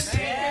 Jesus.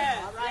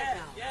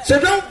 So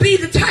don't be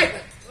the type.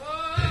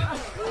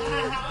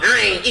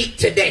 I ain't eat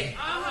today.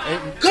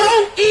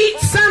 Go eat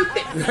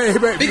something,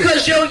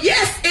 because your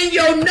yes and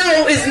your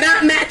no is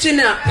not matching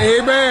up.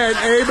 Amen.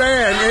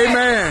 Amen.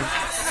 Amen.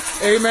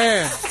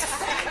 Amen.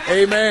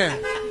 Amen.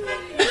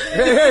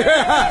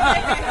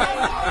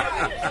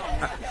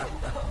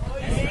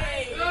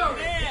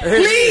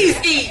 Please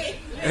eat.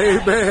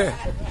 Amen.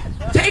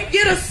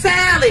 Get a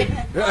salad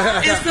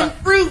and some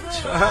fruit.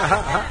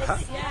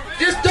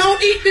 Just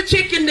don't eat the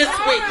chicken this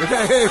week,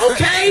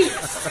 okay?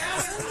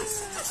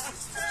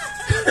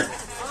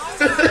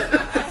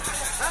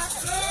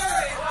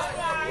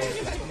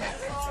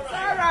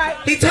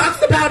 He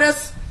talks about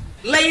us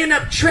laying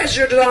up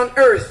treasures on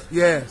earth.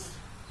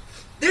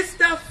 This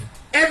stuff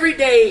every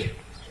day.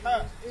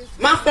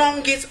 My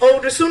phone gets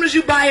older. As soon as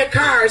you buy a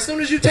car, as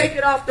soon as you take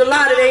it off the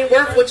lot, it ain't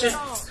worth what you.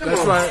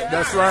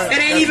 That's right. It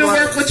ain't even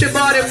worth what you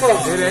bought it for.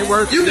 It ain't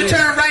worth. You can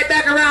turn right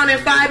back around in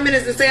 5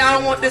 minutes and say, I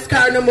don't want this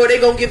car no more. They're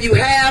gonna give you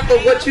half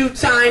of what you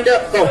signed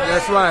up for.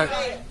 That's right.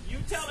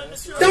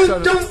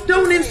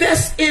 Don't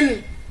invest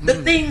in the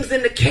things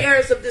and the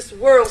cares of this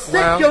world.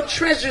 Set your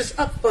treasures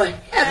up for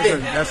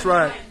heaven. That's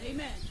right.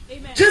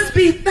 Just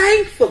be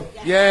thankful.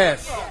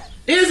 Yes.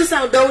 Here's the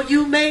song. Though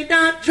you may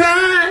not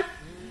drive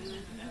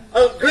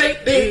a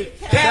great big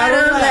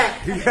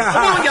Cadillac. Come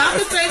on, y'all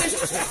can say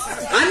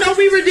this. I know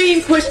we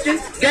redeemed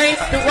Christians.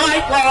 Gangsta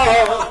white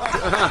wall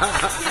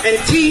and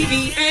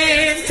TV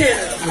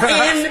antenna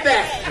in the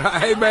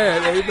back.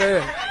 Amen.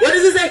 Amen. What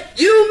does it say?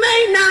 You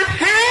may not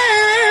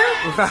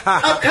have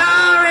a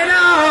car at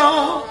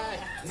all,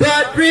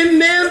 but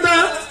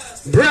remember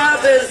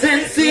brothers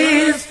and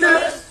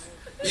sisters,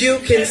 you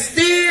can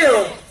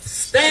still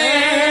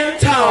stand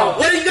tall.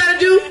 What do you got to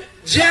do?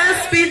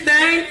 Just be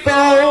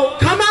thankful.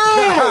 Come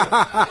on.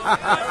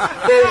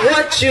 For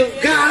what you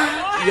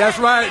got. That's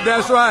right.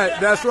 That's right.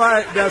 That's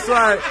right. That's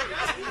right.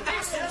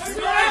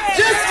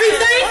 Just be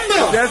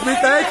thankful. Just be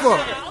thankful.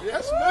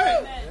 That's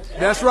right.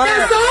 That's right.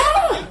 That's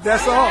all.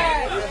 That's all.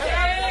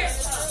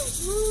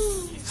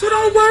 So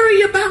don't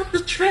worry about the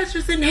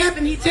treasures in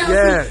heaven, he tells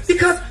Yes. me.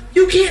 Because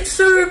you can't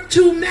serve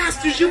two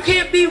masters. You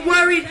can't be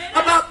worried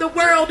about the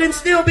world and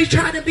still be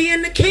trying to be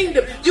in the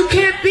kingdom. You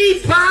can't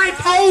be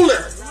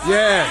bipolar.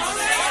 Yes.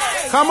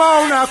 Come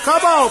on now.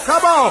 Come on.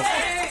 Come on.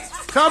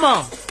 Come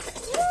on.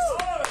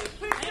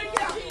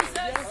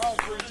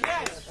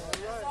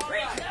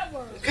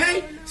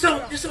 Okay? So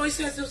he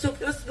says, so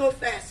let's go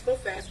fast.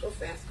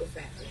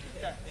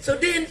 So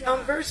then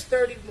on verse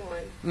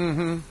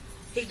 31,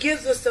 he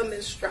gives us some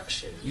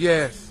instruction.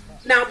 Yes.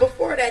 Now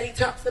before that, he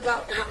talks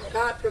about how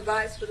God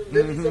provides for the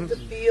lilies of the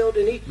field,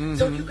 and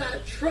so you gotta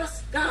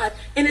trust God,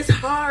 and it's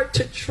hard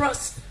to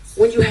trust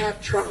when you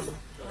have trauma.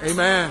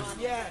 Amen.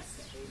 Yes.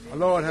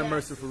 Lord have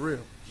mercy for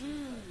real.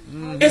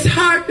 It's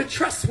hard to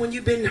trust when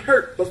you've been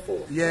hurt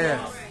before.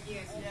 Yes.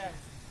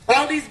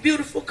 All these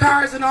beautiful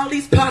cars and all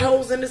these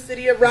potholes in the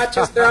city of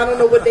Rochester. I don't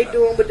know what they're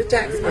doing with the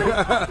tax money.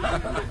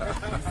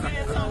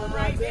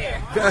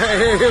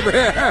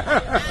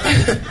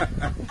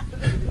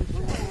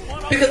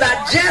 Because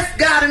I just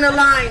got an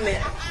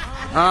alignment.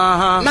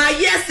 My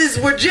yeses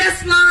were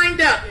just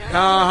lined up.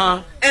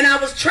 And I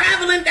was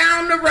traveling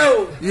down the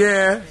road.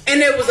 Yeah.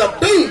 And there was a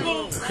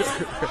boom.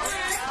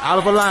 Out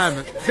of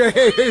alignment.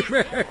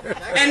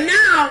 And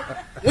now,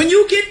 when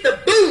you get the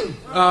boom,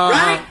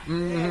 right?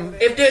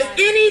 If there's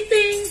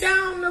anything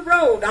down the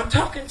road, I'm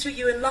talking to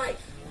you in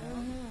life.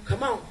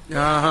 Come on.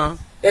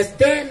 That's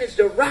damaged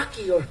or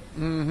rocky, or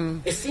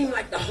it seemed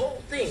like the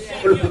whole thing.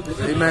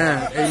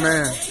 Amen.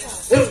 Amen.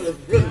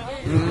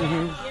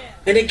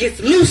 And it gets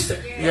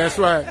looser. That's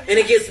right. And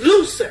it gets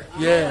looser.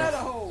 Yeah.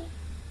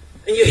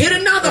 And you hit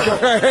another hole.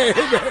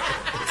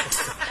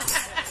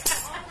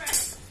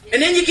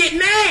 And then you get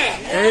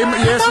mad.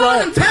 Amen. Yes, Come on,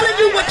 right. I'm telling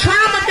you what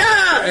trauma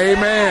does.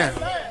 Amen.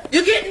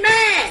 You get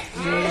mad.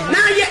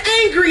 Now you're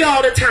angry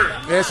all the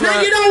time. That's now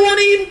right. you don't want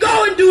to even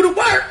go and do the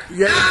work.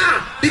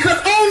 Yeah. Because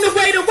on the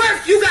way to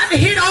work, you got to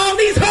hit all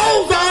these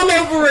holes all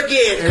over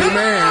again. Come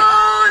Amen.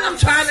 on, I'm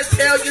trying to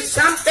tell you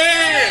something.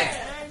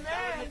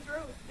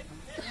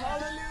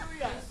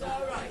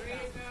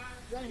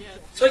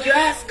 So you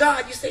ask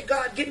God, you say,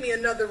 God, give me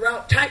another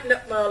route. Tighten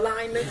up my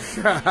alignment.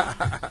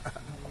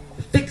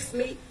 Fix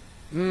me.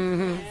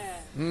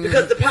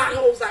 Because the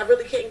potholes I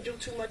really can't do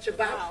too much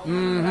about.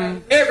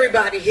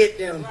 Everybody hit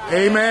them.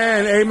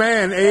 Amen.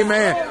 Amen.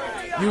 Amen.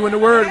 You in the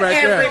word right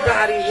there.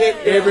 Everybody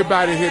hit them.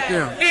 Everybody hit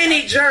them.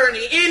 Any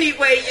journey, any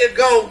way you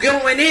go,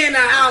 going in or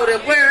out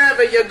of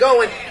wherever you're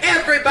going,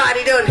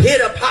 everybody done hit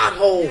a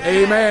pothole.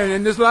 Amen.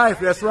 In this life,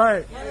 that's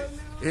right.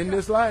 In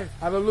this life.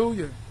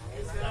 Hallelujah.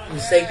 You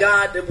say,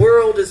 God, the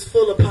world is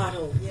full of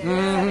potholes.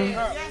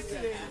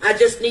 I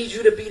just need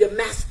you to be the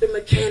master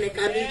mechanic.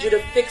 I need you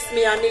to fix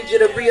me. I need you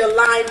to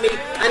realign me.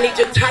 I need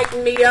you to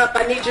tighten me up.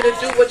 I need you to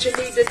do what you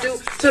need to do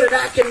so that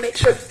I can make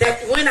sure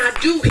that when I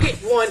do hit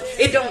one,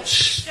 it don't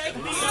shake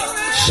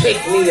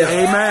me up.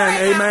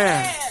 Amen.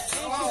 Amen.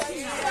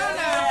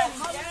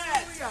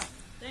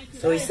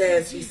 So he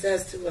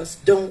says to us,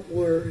 don't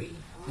worry.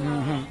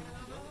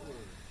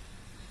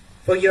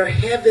 For your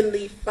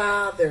heavenly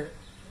Father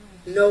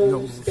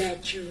knows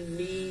that you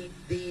need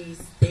these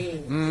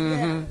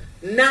things.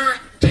 Not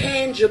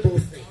tangible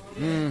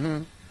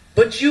things.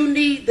 But you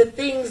need the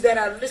things that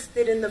are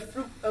listed in the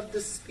fruit of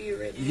the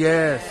Spirit.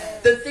 Yes.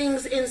 The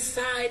things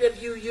inside of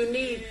you. You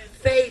need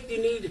faith.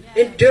 You need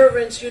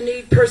endurance. You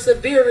need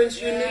perseverance.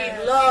 You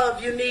need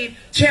love. You need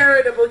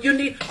charitable. You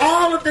need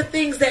all of the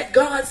things that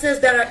God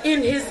says that are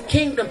in His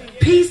kingdom.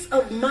 Peace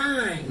of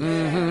mind.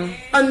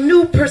 A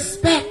new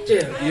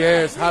perspective.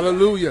 Yes.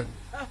 Hallelujah.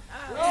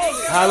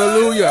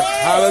 Hallelujah.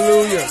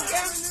 Hallelujah.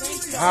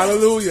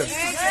 Hallelujah.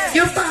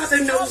 Your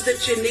Father knows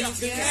that you need these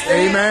things.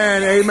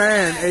 Amen.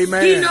 Amen.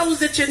 Amen. He knows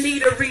that you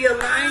need a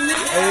realignment.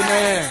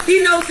 Amen.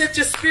 He knows that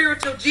your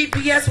spiritual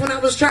GPS, when I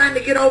was trying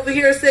to get over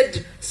here,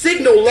 said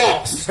signal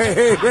lost.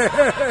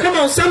 Come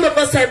on, some of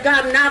us have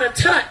gotten out of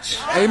touch.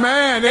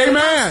 Amen. And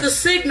lost Amen. the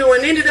signal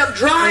and ended up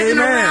driving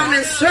around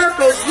in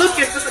circles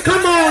looking for.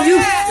 Come on,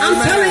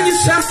 I'm telling you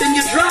something.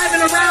 You're driving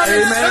around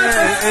in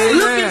circles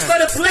looking for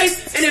the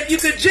place. And if you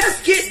could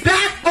just get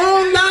back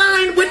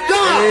online with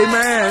God.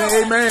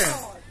 Amen. Amen.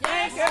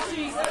 Thank you,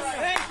 Jesus.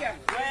 Thank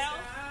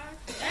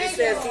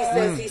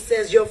you. He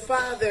says, your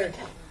Father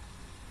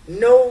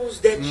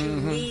knows that you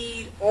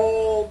need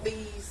all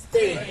these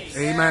things.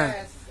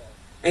 Amen.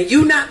 And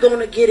you're not going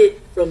to get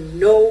it from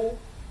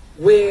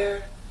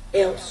nowhere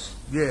else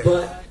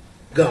but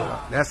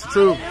God. That's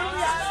true.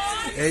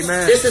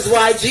 Amen. This is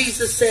why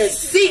Jesus said,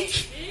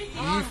 seek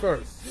ye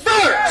first.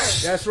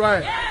 That's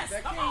right.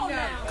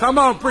 Come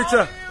on,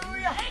 preacher.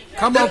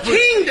 Come on, the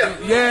kingdom.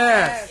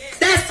 Yes.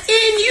 That's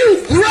in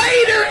you.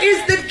 Greater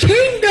is the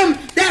kingdom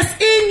that's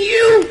in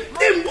you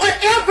than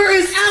whatever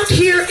is out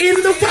here in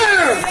the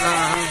world.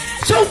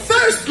 So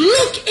first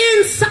look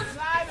inside.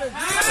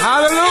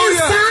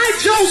 Hallelujah. Inside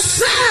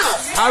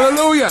yourself.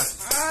 Hallelujah.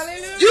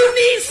 You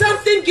need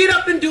something, get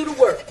up and do the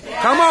work.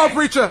 Come on,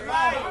 preacher.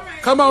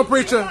 Come on,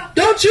 preacher.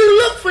 Don't you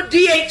look for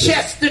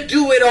DHS to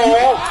do it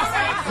all.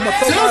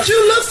 Don't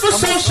you look for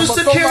Social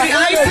Security.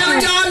 I ain't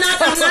telling y'all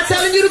I'm not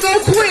telling you to go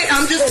quit.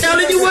 I'm just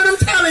telling you what I'm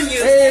telling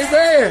you.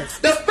 Amen.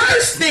 The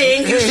first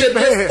thing you should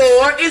look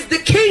for is the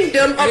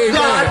kingdom of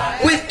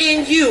God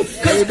within you.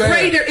 Because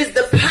greater is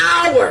the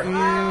power.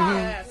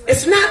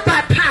 It's not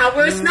by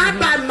power. It's not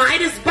by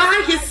might. It's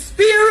by His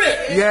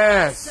Spirit.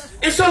 Yes.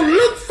 And so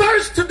look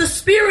first to the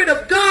Spirit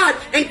of God.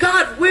 And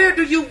God, where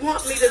do you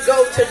want me to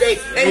go today?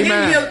 And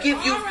then He'll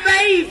give you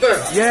favor.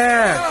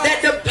 Yeah.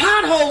 That the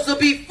potholes will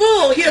be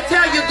full. He'll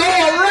tell you, go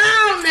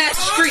around that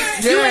street.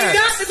 You ain't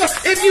got to go.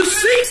 If you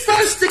seek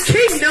first the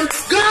kingdom,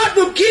 God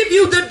will give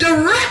you the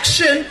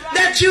direction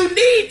that you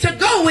need to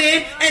go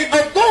in and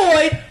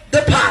avoid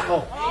the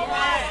pothole.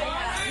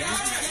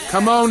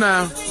 Come on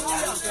now.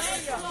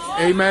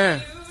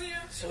 Amen.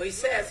 So he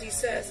says,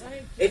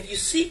 if you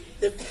seek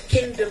the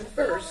kingdom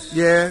first,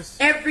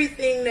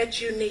 everything that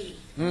you need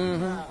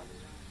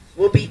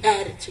will be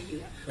added to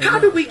you. How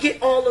do we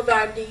get all of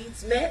our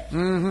needs met?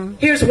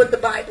 Here's what the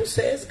Bible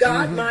says.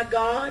 God, my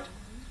God,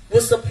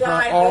 will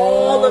supply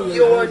all of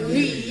your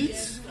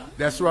needs.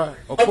 That's right.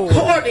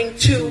 According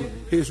to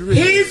His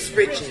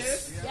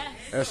riches.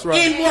 That's right.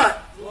 In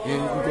what? In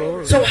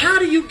glory. So how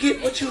do you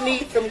get what you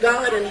need from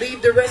God and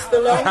leave the rest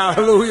alone?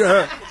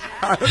 Hallelujah.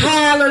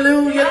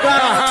 Hallelujah,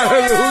 God.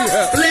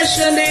 Hallelujah. Bless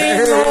your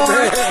name,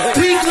 Lord.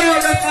 We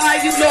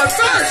glorify you, Lord.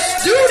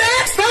 First, do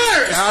that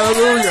first.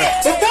 Hallelujah.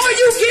 Before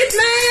you get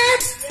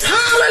mad,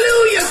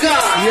 hallelujah,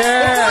 God.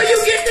 Yeah. Before you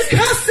get to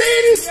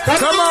cussing,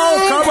 come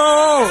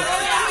on.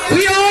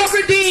 We all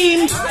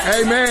redeemed.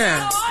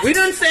 Amen. We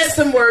done said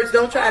some words.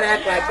 Don't try to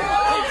act like that.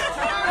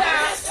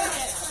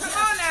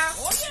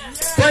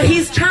 But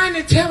He's trying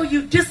to tell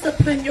you,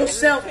 discipline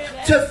yourself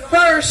to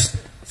first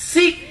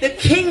seek the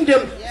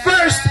kingdom,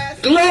 first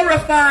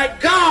glorify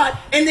God,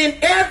 and then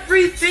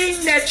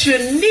everything that you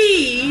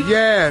need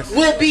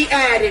will be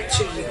added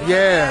to you.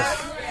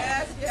 Yes.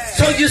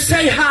 So you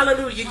say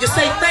hallelujah. You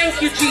say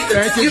thank you, Jesus.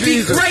 Thank you,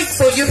 be Jesus.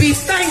 grateful. You be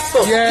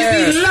thankful. Yes.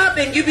 You be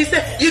loving. You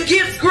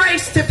give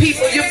grace to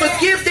people. You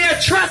forgive their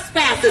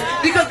trespasses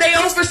because they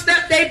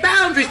overstep their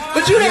boundaries.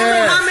 But you don't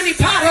know how many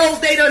potholes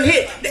they done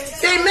hit.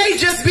 They may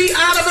just be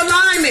out of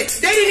alignment.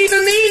 They didn't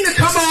even mean to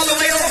come all the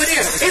way over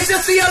there. It's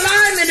just the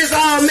alignment is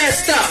all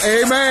messed up.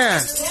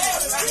 Amen.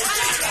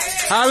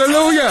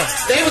 Hallelujah.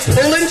 They was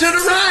pulling to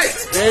the right.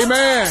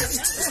 Amen.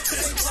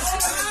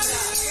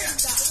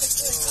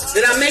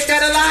 Did I make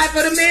that alive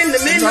for the men? The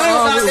men know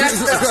about that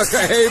stuff.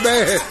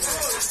 Amen.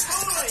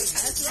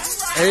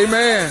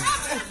 Amen.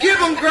 Give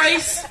them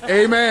grace.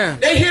 Amen.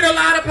 They hit a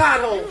lot of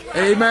potholes.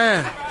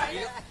 Amen.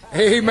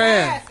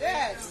 Amen.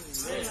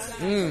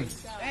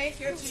 Thank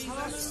you,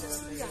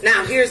 Jesus.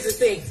 Now, here's the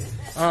thing.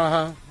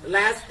 The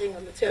last thing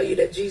I'm going to tell you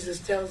that Jesus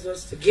tells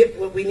us to get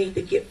what we need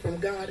to get from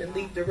God and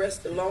leave the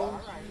rest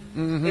alone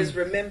is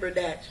remember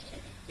that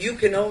you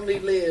can only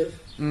live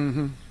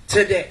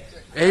today.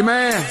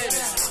 Amen.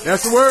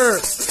 That's the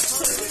word.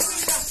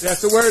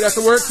 That's the word. That's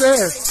the word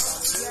says.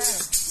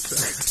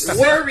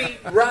 Worry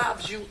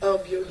robs you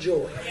of your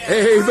joy.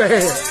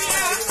 Amen. Amen.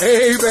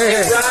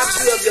 It robs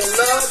you of your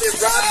love.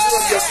 It robs you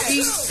of your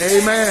peace.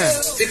 Amen.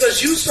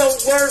 Because you so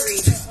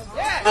worried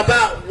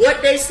about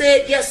what they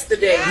said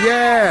yesterday.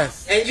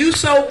 Yes. And you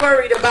so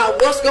worried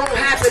about what's going to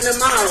happen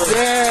tomorrow.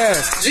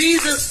 Yes.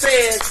 Jesus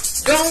said,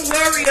 don't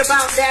worry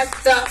about that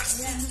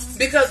stuff.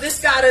 Because it's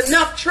got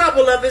enough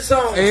trouble of its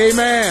own.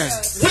 Amen.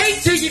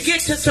 Wait till you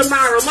get to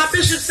tomorrow. My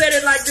bishop said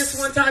it like this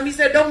one time. He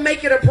said, don't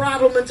make it a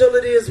problem until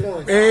it is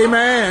one.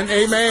 Amen.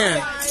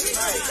 Amen.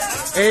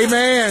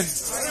 Amen.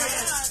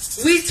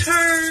 We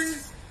turn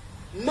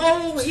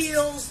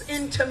molehills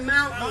into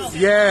mountains.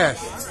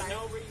 Yes.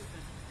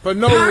 For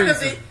no Part reason.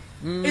 of it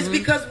is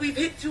because we've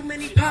hit too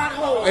many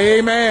potholes.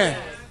 Amen.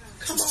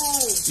 Come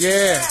on.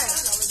 Yeah.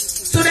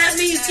 So that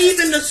means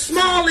even the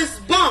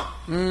smallest bump.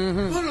 We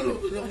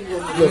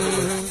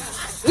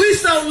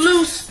so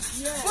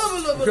loose.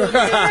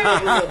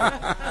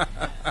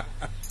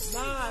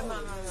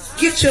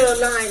 Get your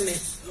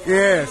alignment.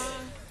 Yes.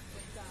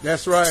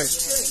 That's right.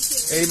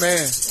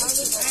 Amen.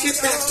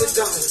 Get back with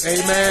God.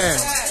 Amen.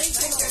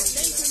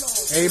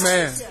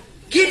 Amen.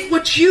 Get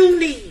what you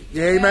need.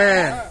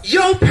 Amen.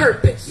 Your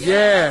purpose.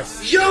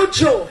 Yes. Your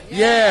joy.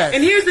 Yes.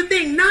 And here's the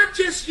thing, not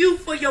just you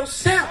for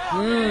yourself,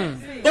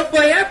 but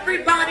for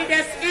everybody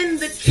that's in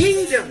the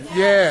kingdom.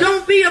 Yes.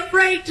 Don't be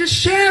afraid to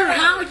share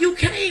how you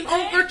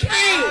overcame.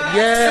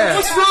 Yes. And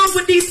what's wrong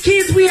with these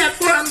kids? We have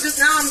four. I'm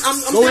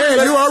Go ahead.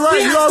 You all right?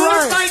 We have you all four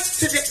right? fights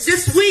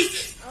this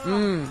week.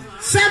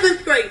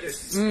 7th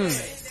graders.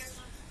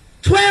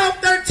 12,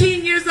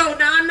 13 years old.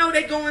 Now, I know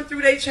they're going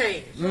through their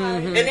change.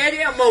 And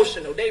they're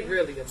emotional. They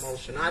really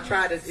emotional. I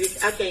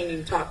can't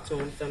even talk to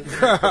them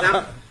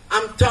sometimes.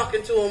 I'm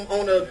talking to them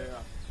on a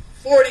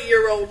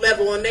 40-year-old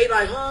level, and they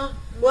like, huh?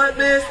 What,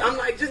 miss? I'm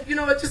like, just, you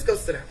know what? Just go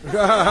sit down.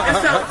 And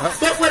so,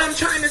 but what I'm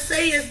trying to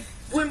say is,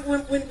 when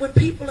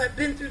people have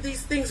been through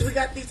these things, we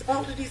got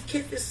all of these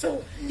kids, they're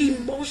so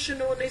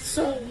emotional, and they're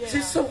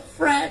so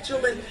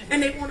fragile,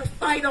 and they want to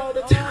fight all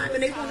the time,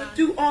 and they want to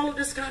do all of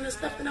this kind of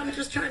stuff. And I'm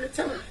just trying to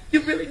tell them,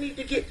 you really need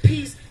to get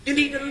peace. You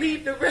need to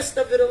leave the rest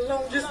of it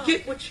alone. Just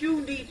get what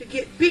you need to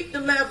get. Beat the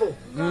level.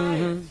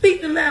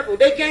 Beat the level.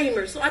 They're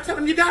gamers. So I tell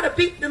them, you got to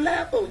beat the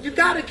level. You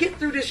got to get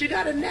through this. You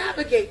got to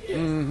navigate this.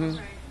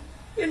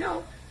 You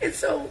know? And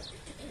so,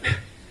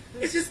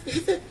 it's just, he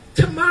said,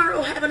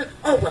 tomorrow having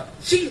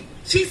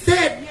she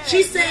said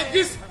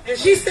this, and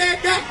she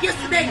said that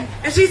yesterday,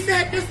 and she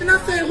said this, and I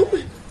said,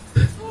 who?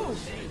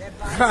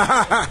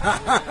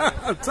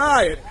 I'm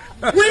tired.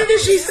 When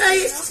did she say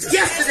it?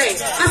 Yesterday.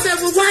 I said,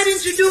 well, why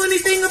didn't you do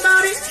anything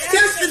about it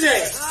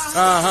yesterday?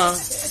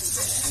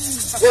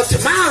 Well,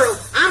 tomorrow,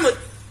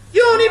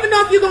 you don't even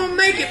know if you're gonna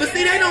make it, but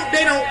see, they don't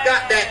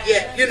got that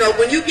yet. You know,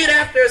 when you get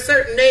after a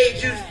certain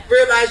age, you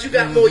realize you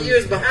got more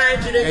years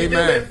behind you than you do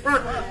in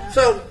front.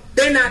 So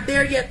they're not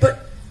there yet,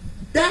 but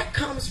that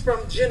comes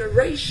from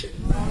generation.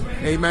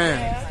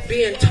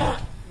 Being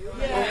taught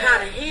on how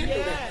to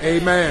handle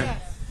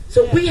that.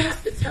 So we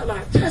have to tell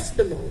our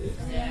testimony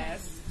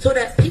so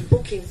that people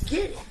can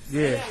get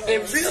it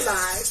and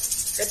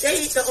realize that they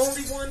ain't the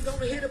only one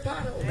gonna hit a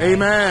pothole.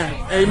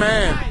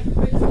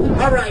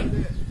 All right.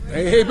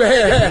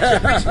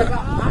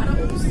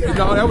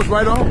 No, that was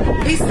right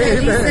on. He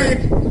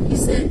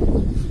said,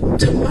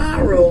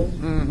 tomorrow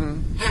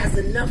has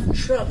enough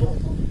trouble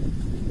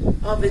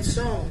of its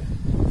own.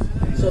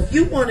 So if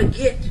you want to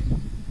get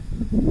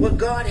what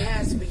God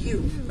has for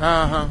you,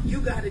 you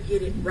got to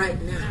get it right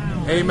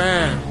now.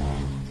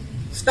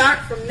 Start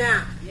from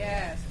now.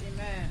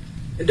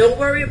 And don't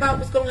worry about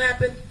what's going to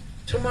happen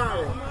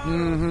tomorrow.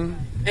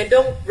 And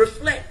don't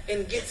reflect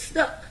and get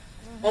stuck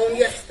on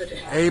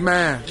yesterday.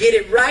 Get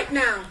it right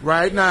now.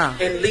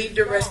 And leave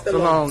the rest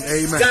alone.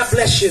 God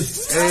bless you.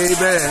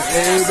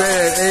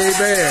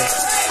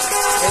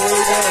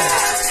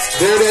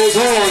 Blow those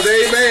horns.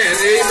 Amen.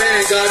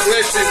 God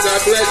bless you.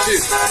 God bless you.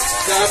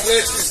 God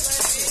bless you.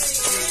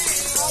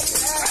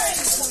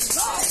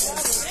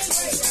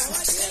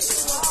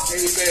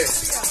 Amen.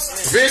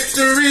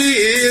 Victory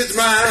is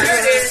mine.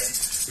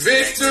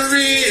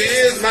 Victory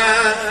is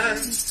mine.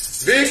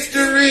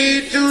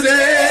 Victory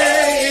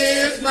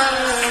today is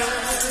mine.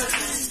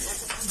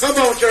 Come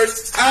on, church.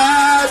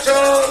 I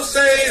told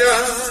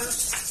Satan,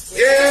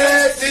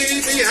 get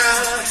thee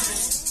behind.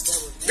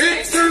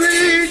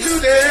 Victory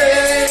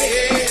today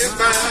is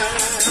mine.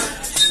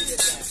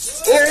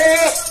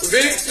 Oh,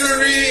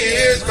 victory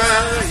is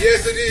mine.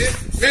 Yes, it is.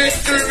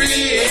 Victory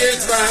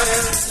is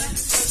mine.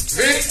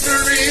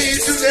 Victory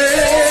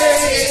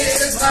today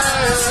is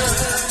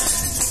mine.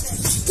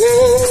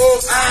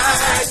 Oh,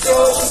 I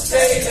told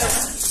Satan,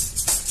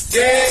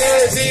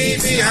 get thee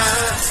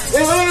behind.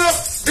 Oh,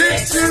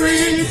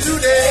 victory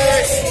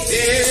today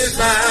is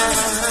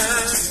mine.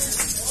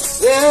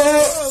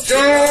 Oh,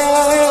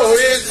 joy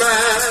is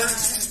mine.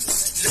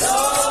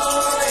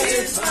 Joy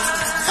is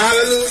mine.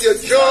 Hallelujah.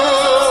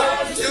 Joy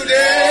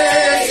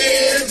today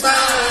is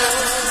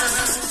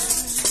mine.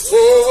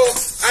 Oh,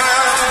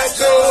 I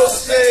told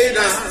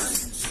Satan,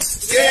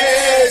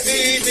 get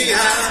thee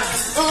behind.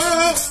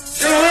 Oh,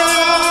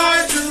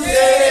 joy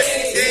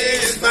today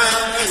is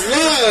mine.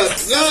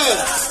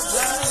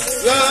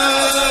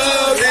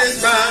 Love is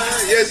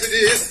mine. Yes, it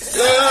is.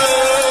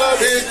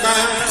 Love is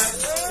mine.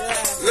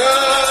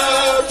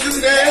 Love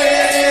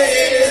today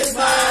is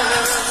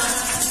mine.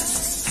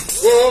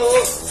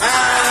 Oh,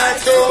 I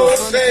told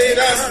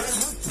Satan,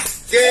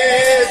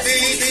 get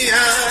thee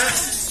behind.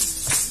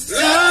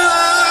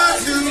 Love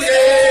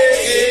today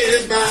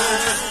is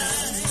mine.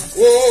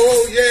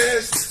 Oh,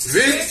 yes,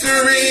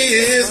 victory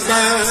is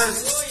mine.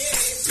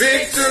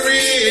 Victory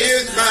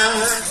is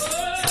mine.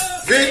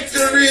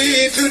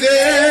 Victory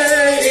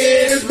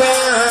today is mine.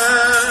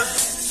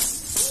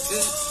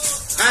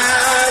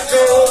 I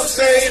told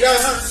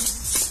Satan,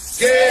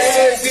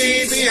 get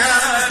thee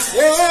behind.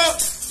 Oh,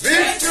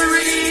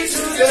 victory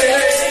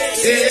today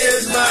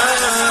is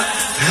mine.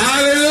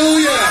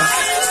 Hallelujah.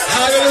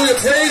 Hallelujah.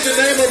 Praise the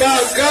name of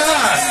our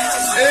God.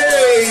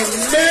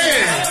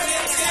 Amen.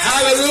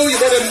 Hallelujah.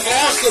 What an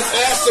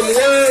awesome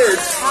word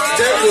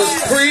that was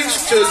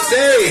preached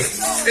today.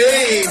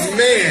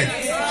 Amen.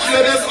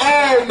 Let us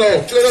all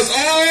know. Let us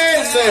all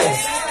know.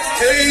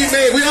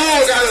 Amen. We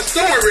all got a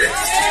story.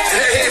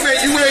 Amen.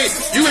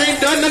 You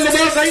ain't done them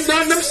else, ain't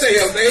done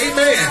themselves.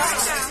 Amen.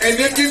 And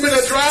if you've been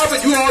a driver,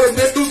 you ought to have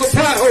been through the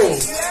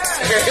potholes.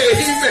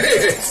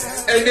 Amen.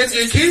 And if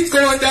you keep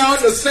going down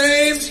the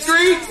same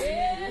street,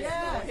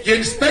 you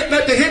expect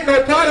not to hit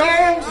no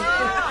potholes?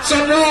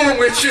 Something wrong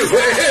with you.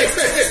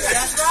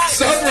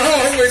 Something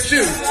wrong with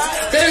you.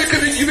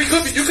 Maybe you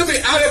could be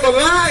out of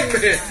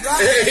alignment.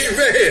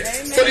 Amen.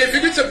 But if you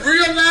get to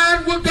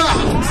realign with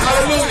God,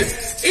 hallelujah.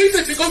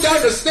 Even if you go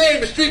down the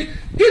same street,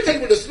 he'll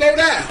take you to slow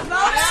down.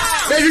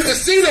 Maybe you can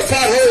see the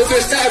pothole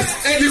this time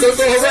and you can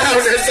go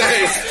around and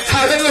say,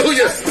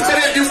 hallelujah. But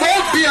if you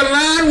won't be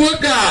aligned with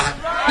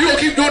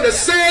doing the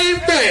same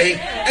thing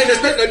and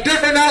expecting a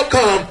different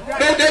outcome,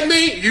 know what that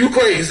means? You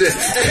crazy.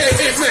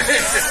 Amen.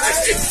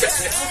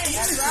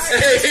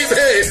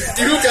 Amen.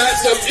 You got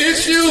some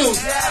issues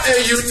and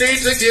you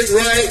need to get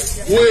right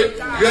with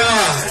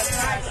God.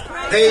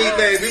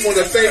 Amen. We want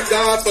to thank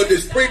God for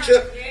this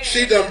preacher.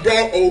 She done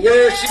brought a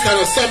word. She kind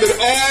of summed it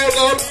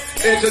all up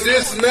into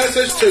this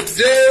message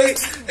today.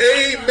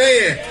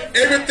 Amen.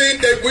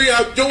 Everything that we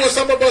are doing,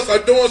 some of us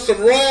are doing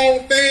some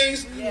wrong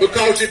things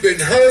because you've been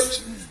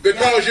hurt,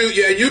 because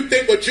you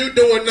think what you're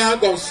doing now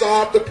going to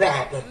solve the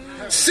problem.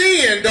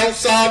 Sin don't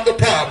solve the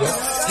problem.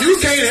 You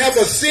can't have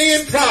a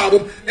sin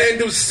problem and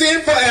do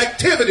sinful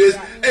activities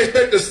and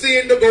expect the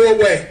sin to go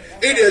away.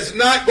 It is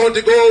not going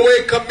to go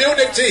away.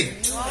 Community,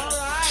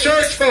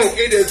 church folk,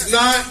 it is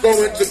not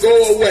going to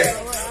go away.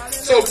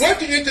 So what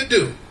do you need to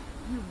do?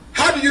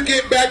 How do you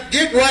get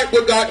right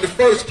with God in the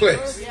first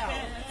place?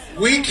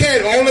 We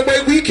can't. Only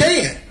way we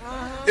can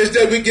is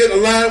that we get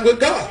aligned with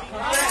God.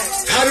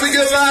 How do we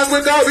get aligned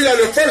with God? We got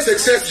to first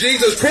accept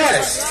Jesus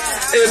Christ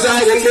as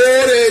our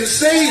Lord and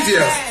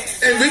Savior.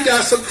 And we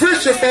got some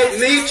Christian folk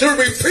need to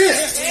repent.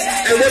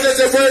 And what does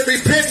the word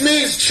repent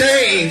means?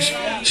 Change.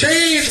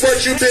 Change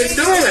what you've been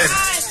doing.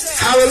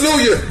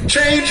 Hallelujah.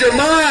 Change your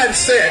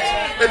mindset.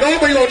 And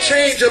nobody going to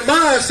change your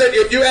mindset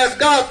if you ask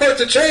God first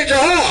to change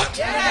your heart.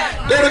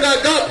 Go to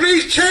God. God,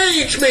 please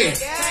change me.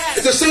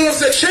 If the song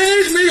said,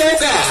 change me, oh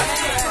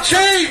God.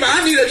 Change me.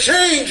 I need a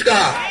change,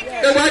 God.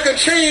 That way I can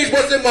change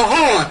what's in my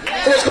heart.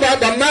 So it's come out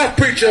my mouth,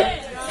 preacher.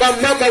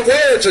 My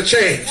words are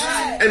changed.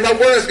 And my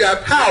words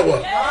got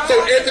power. So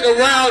everything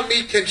around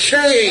me can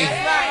change.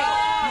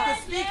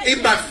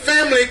 Even my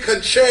family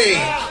can change.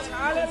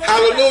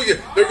 Hallelujah.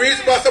 The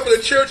reason why some of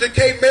the children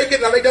can't make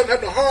it, now they don't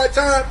have a hard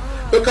time,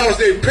 because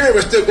their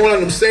parents still going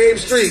on them same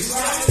streets,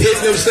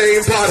 hitting them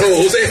same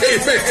potholes.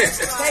 Amen.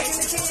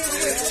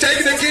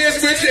 Taking the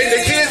kids with you and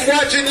the kids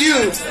watching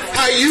you.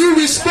 How you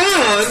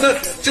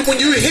respond to when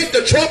you hit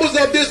the troubles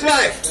of this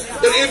life.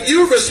 But if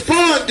you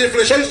respond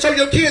differently, show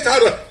your kids how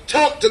to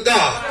talk to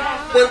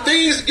God. When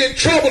things get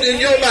troubled in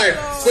your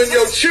life, when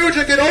your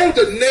children get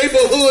older,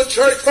 neighborhood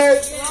church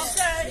folks,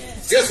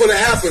 guess what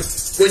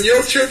happens? When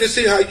your children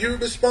see how you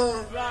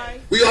respond,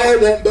 we all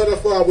want better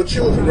for our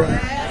children,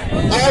 right?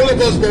 All of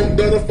us want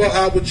better for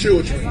our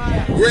children.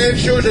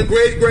 Grandchildren,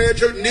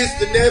 great-grandchildren,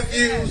 nieces and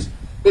nephews.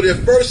 But it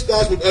first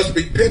starts with us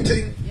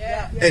repenting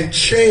and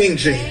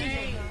changing.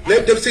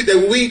 Let them see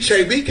that we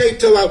change. We can't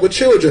tell our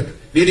children,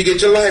 need to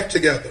get your life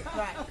together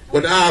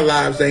when our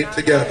lives ain't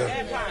together.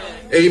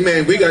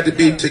 Amen. We got to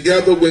be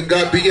together with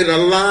God, be in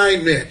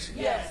alignment.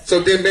 So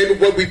then maybe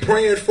what we're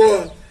praying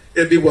for,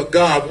 it'll be what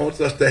God wants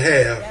us to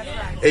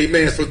have.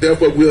 Amen. So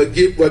therefore we'll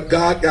get what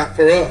God got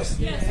for us.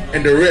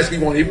 And the rest we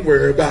won't even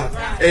worry about.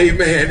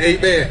 Amen.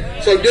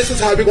 Amen. So this is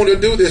how we're going to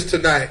do this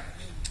tonight.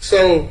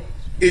 So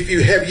if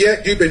you have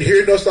yet, you've been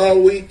hearing us all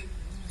week.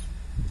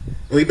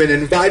 We've been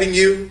inviting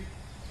you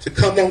to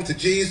come on to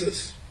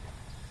Jesus.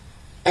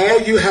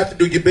 All you have to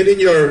do, you've been in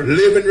your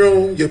living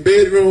room, your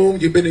bedroom,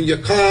 you've been in your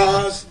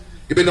cars,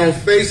 you've been on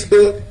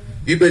Facebook,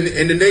 you've been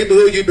in the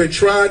neighborhood, you've been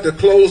trying to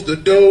close the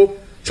door,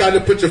 trying to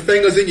put your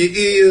fingers in your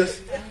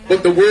ears,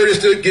 but the word is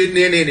still getting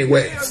in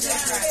anyway.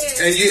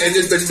 And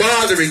it's been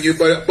bothering you,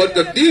 but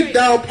the deep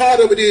down part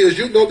of it is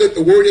you know that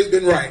the word has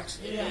been right.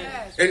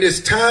 And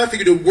it's time for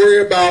you to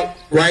worry about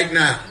right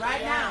now.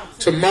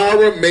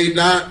 Tomorrow may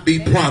not be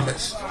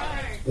promised.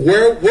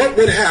 What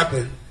would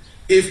happen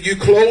if you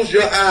close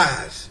your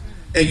eyes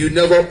and you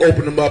never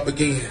open them up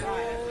again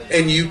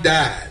and you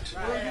died?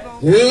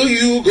 Will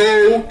you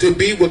go to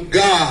be with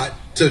God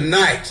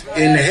tonight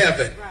in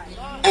heaven?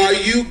 Are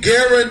you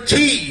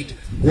guaranteed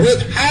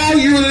with how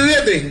you're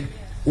living,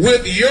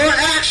 with your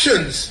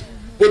actions,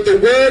 with the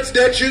words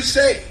that you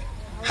say,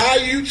 how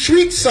you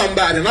treat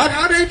somebody, not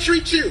how they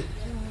treat you,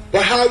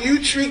 but how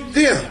you treat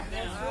them?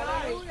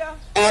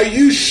 Are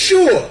you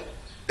sure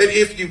that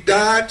if you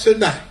died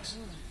tonight,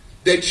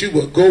 that you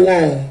will go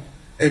on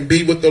and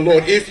be with the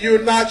Lord? If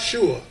you're not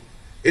sure,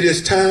 it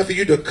is time for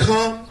you to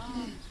come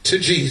to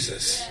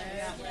Jesus.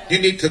 You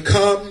need to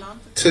come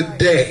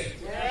today.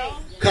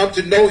 Come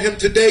to know him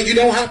today. You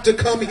don't have to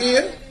come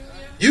here.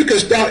 You can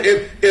start.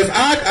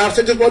 I've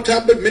said this one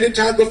time, but many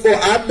times before,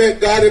 I met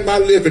God in my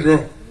living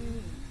room,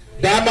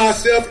 by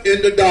myself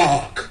in the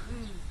dark,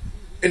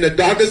 in the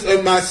darkness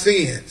of my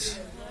sins.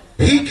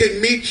 He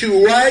can meet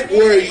you right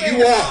where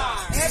you are.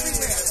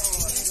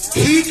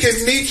 He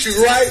can meet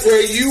you right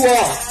where you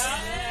are.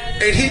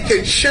 And he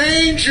can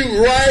change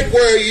you right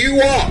where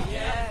you are.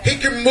 He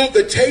can remove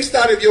the taste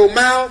out of your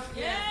mouth.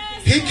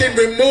 He can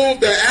remove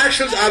the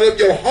actions out of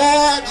your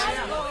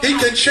heart. He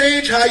can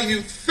change how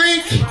you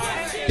think.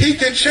 He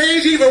can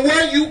change even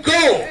where you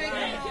go.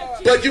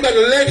 But you got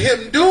to let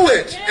him do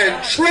it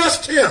and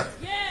trust him.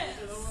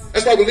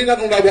 That's why we lean not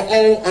on our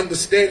own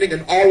understanding,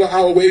 and all of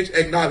our ways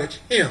acknowledge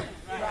him.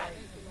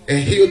 And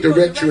he'll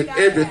direct you in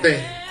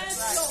everything.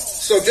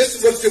 So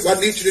this is what I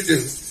need you to do.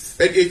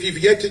 That if you've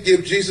yet to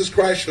give Jesus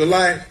Christ your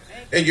life,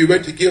 and you're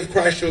ready to give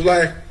Christ your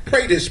life,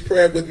 pray this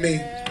prayer with me.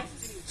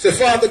 Say,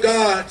 Father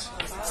God,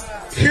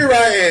 here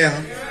I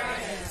am,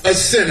 a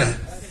sinner.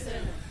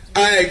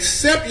 I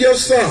accept your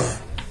Son,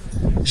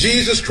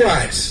 Jesus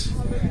Christ,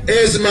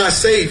 as my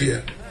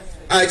Savior.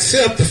 I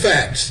accept the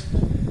fact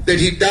that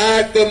he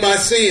died for my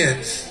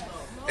sins.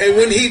 And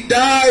when he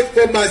died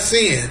for my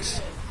sins,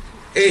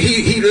 and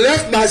he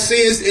left my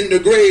sins in the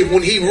grave,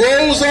 when he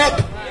rose up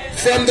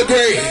from the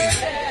grave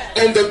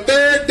on the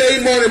third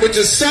day morning, which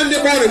is Sunday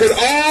morning, with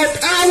all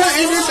power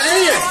in his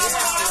hands,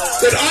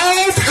 with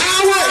all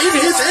power in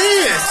his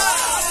hands,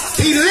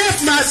 he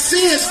left my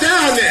sins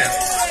down there.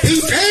 He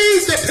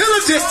paid the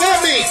penalty for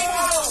me.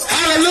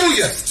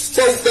 Hallelujah.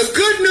 So the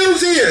good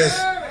news is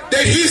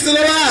that he's still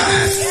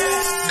alive.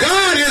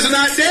 God is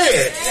not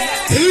dead.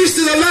 He's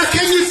still alive.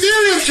 Can you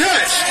feel him,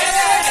 church?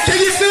 Can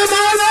you feel him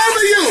all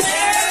over you?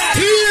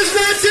 He is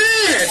not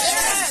dead.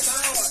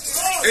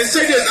 And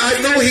say this, I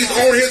know he's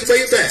on his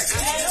way back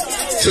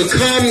to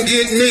come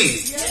get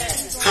me.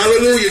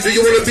 Hallelujah. Do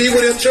you want to be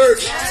with him,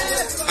 church?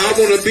 I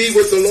want to be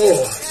with the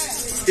Lord.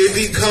 If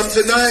he come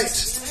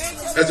tonight,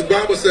 as the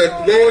Bible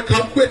said, Lord,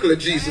 come quickly,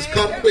 Jesus.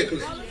 Come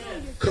quickly.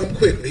 Come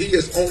quickly. He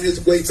is on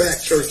his way back,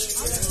 church.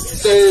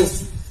 So,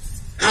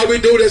 how we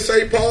do this,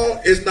 St. Paul,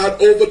 is not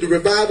over. The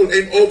revival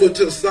ain't over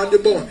till Sunday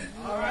morning.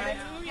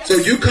 So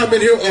you come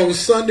in here on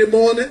Sunday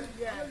morning,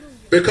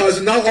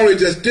 because not only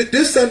just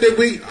this Sunday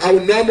week, our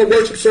normal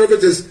worship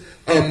service is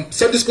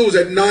Sunday school is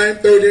at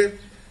 9:30,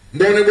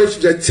 morning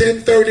worship is at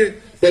 10:30,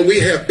 but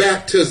we have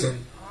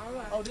baptism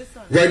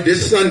right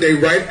this Sunday,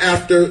 right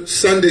after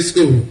Sunday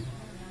school.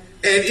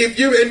 And if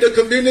you're in the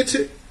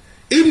community,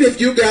 even if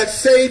you got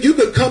saved, you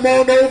can come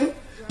on over.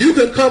 You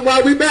can come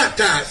while we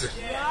baptizing.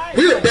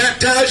 We'll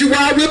baptize you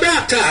while we're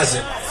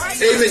baptizing.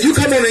 Amen. You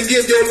come on and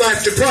give your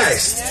life to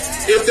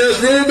Christ. If there's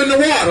room in the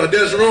water,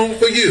 there's room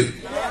for you.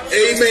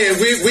 Amen.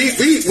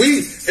 We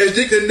as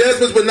Deacon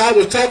Nesbitt, when I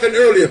was talking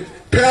earlier,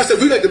 Pastor,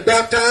 we like to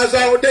baptize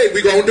all day.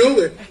 We're going to do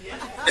it.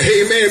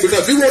 Amen.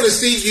 Because we want to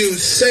see you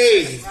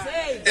saved.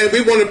 And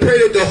we want to pray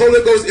that the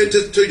Holy Ghost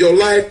into your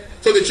life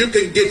so that you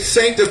can get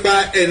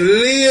sanctified and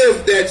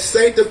live that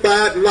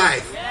sanctified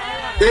life.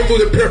 Go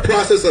through the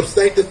process of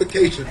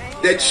sanctification,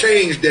 that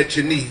change that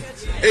you need.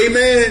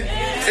 Amen.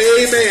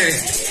 Amen.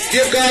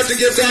 Give God the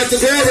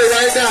glory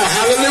right now.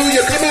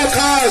 Hallelujah. Come on,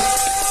 cars.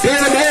 Blow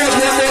them horns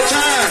one more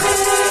time.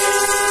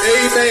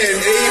 Amen.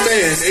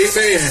 Amen.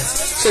 Amen.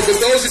 So for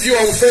those of you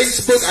on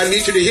Facebook, I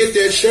need you to hit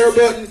that share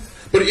button.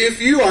 But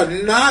if you are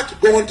not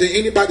going to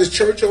anybody's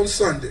church on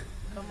Sunday,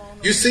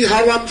 you see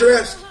how I'm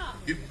dressed?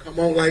 You can come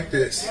on like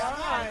this.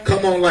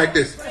 Come on like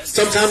this.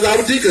 Sometimes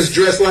our deacons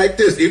dress like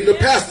this. Even the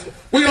pastor.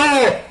 We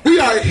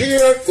are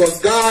here for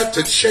God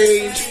to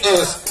change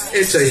us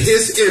into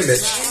his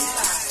image.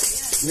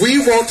 We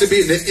want to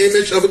be in the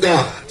image of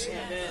God.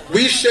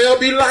 We shall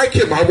be like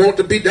him. I want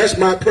to be, that's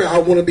my prayer. I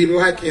want to be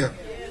like him.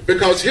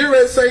 Because here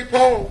at St.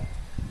 Paul,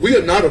 we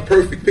are not a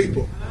perfect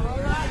people.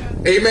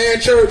 Amen,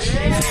 church?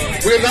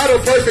 We are not a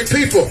perfect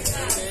people.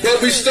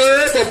 But we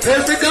serve a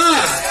perfect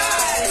God.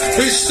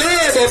 We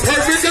serve a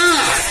perfect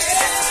God.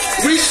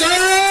 We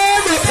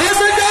serve a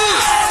perfect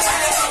God.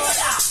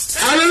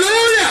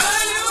 Hallelujah.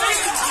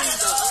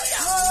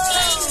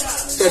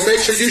 So make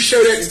sure you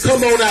show that and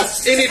come on out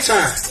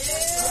anytime.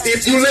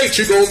 If you're late,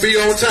 you're going to be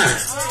on time.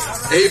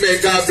 Amen.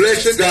 God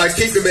bless you. God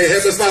keep you. May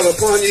heaven smile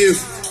upon you.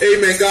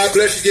 Amen. God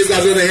bless you. Give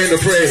God a little hand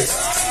of praise.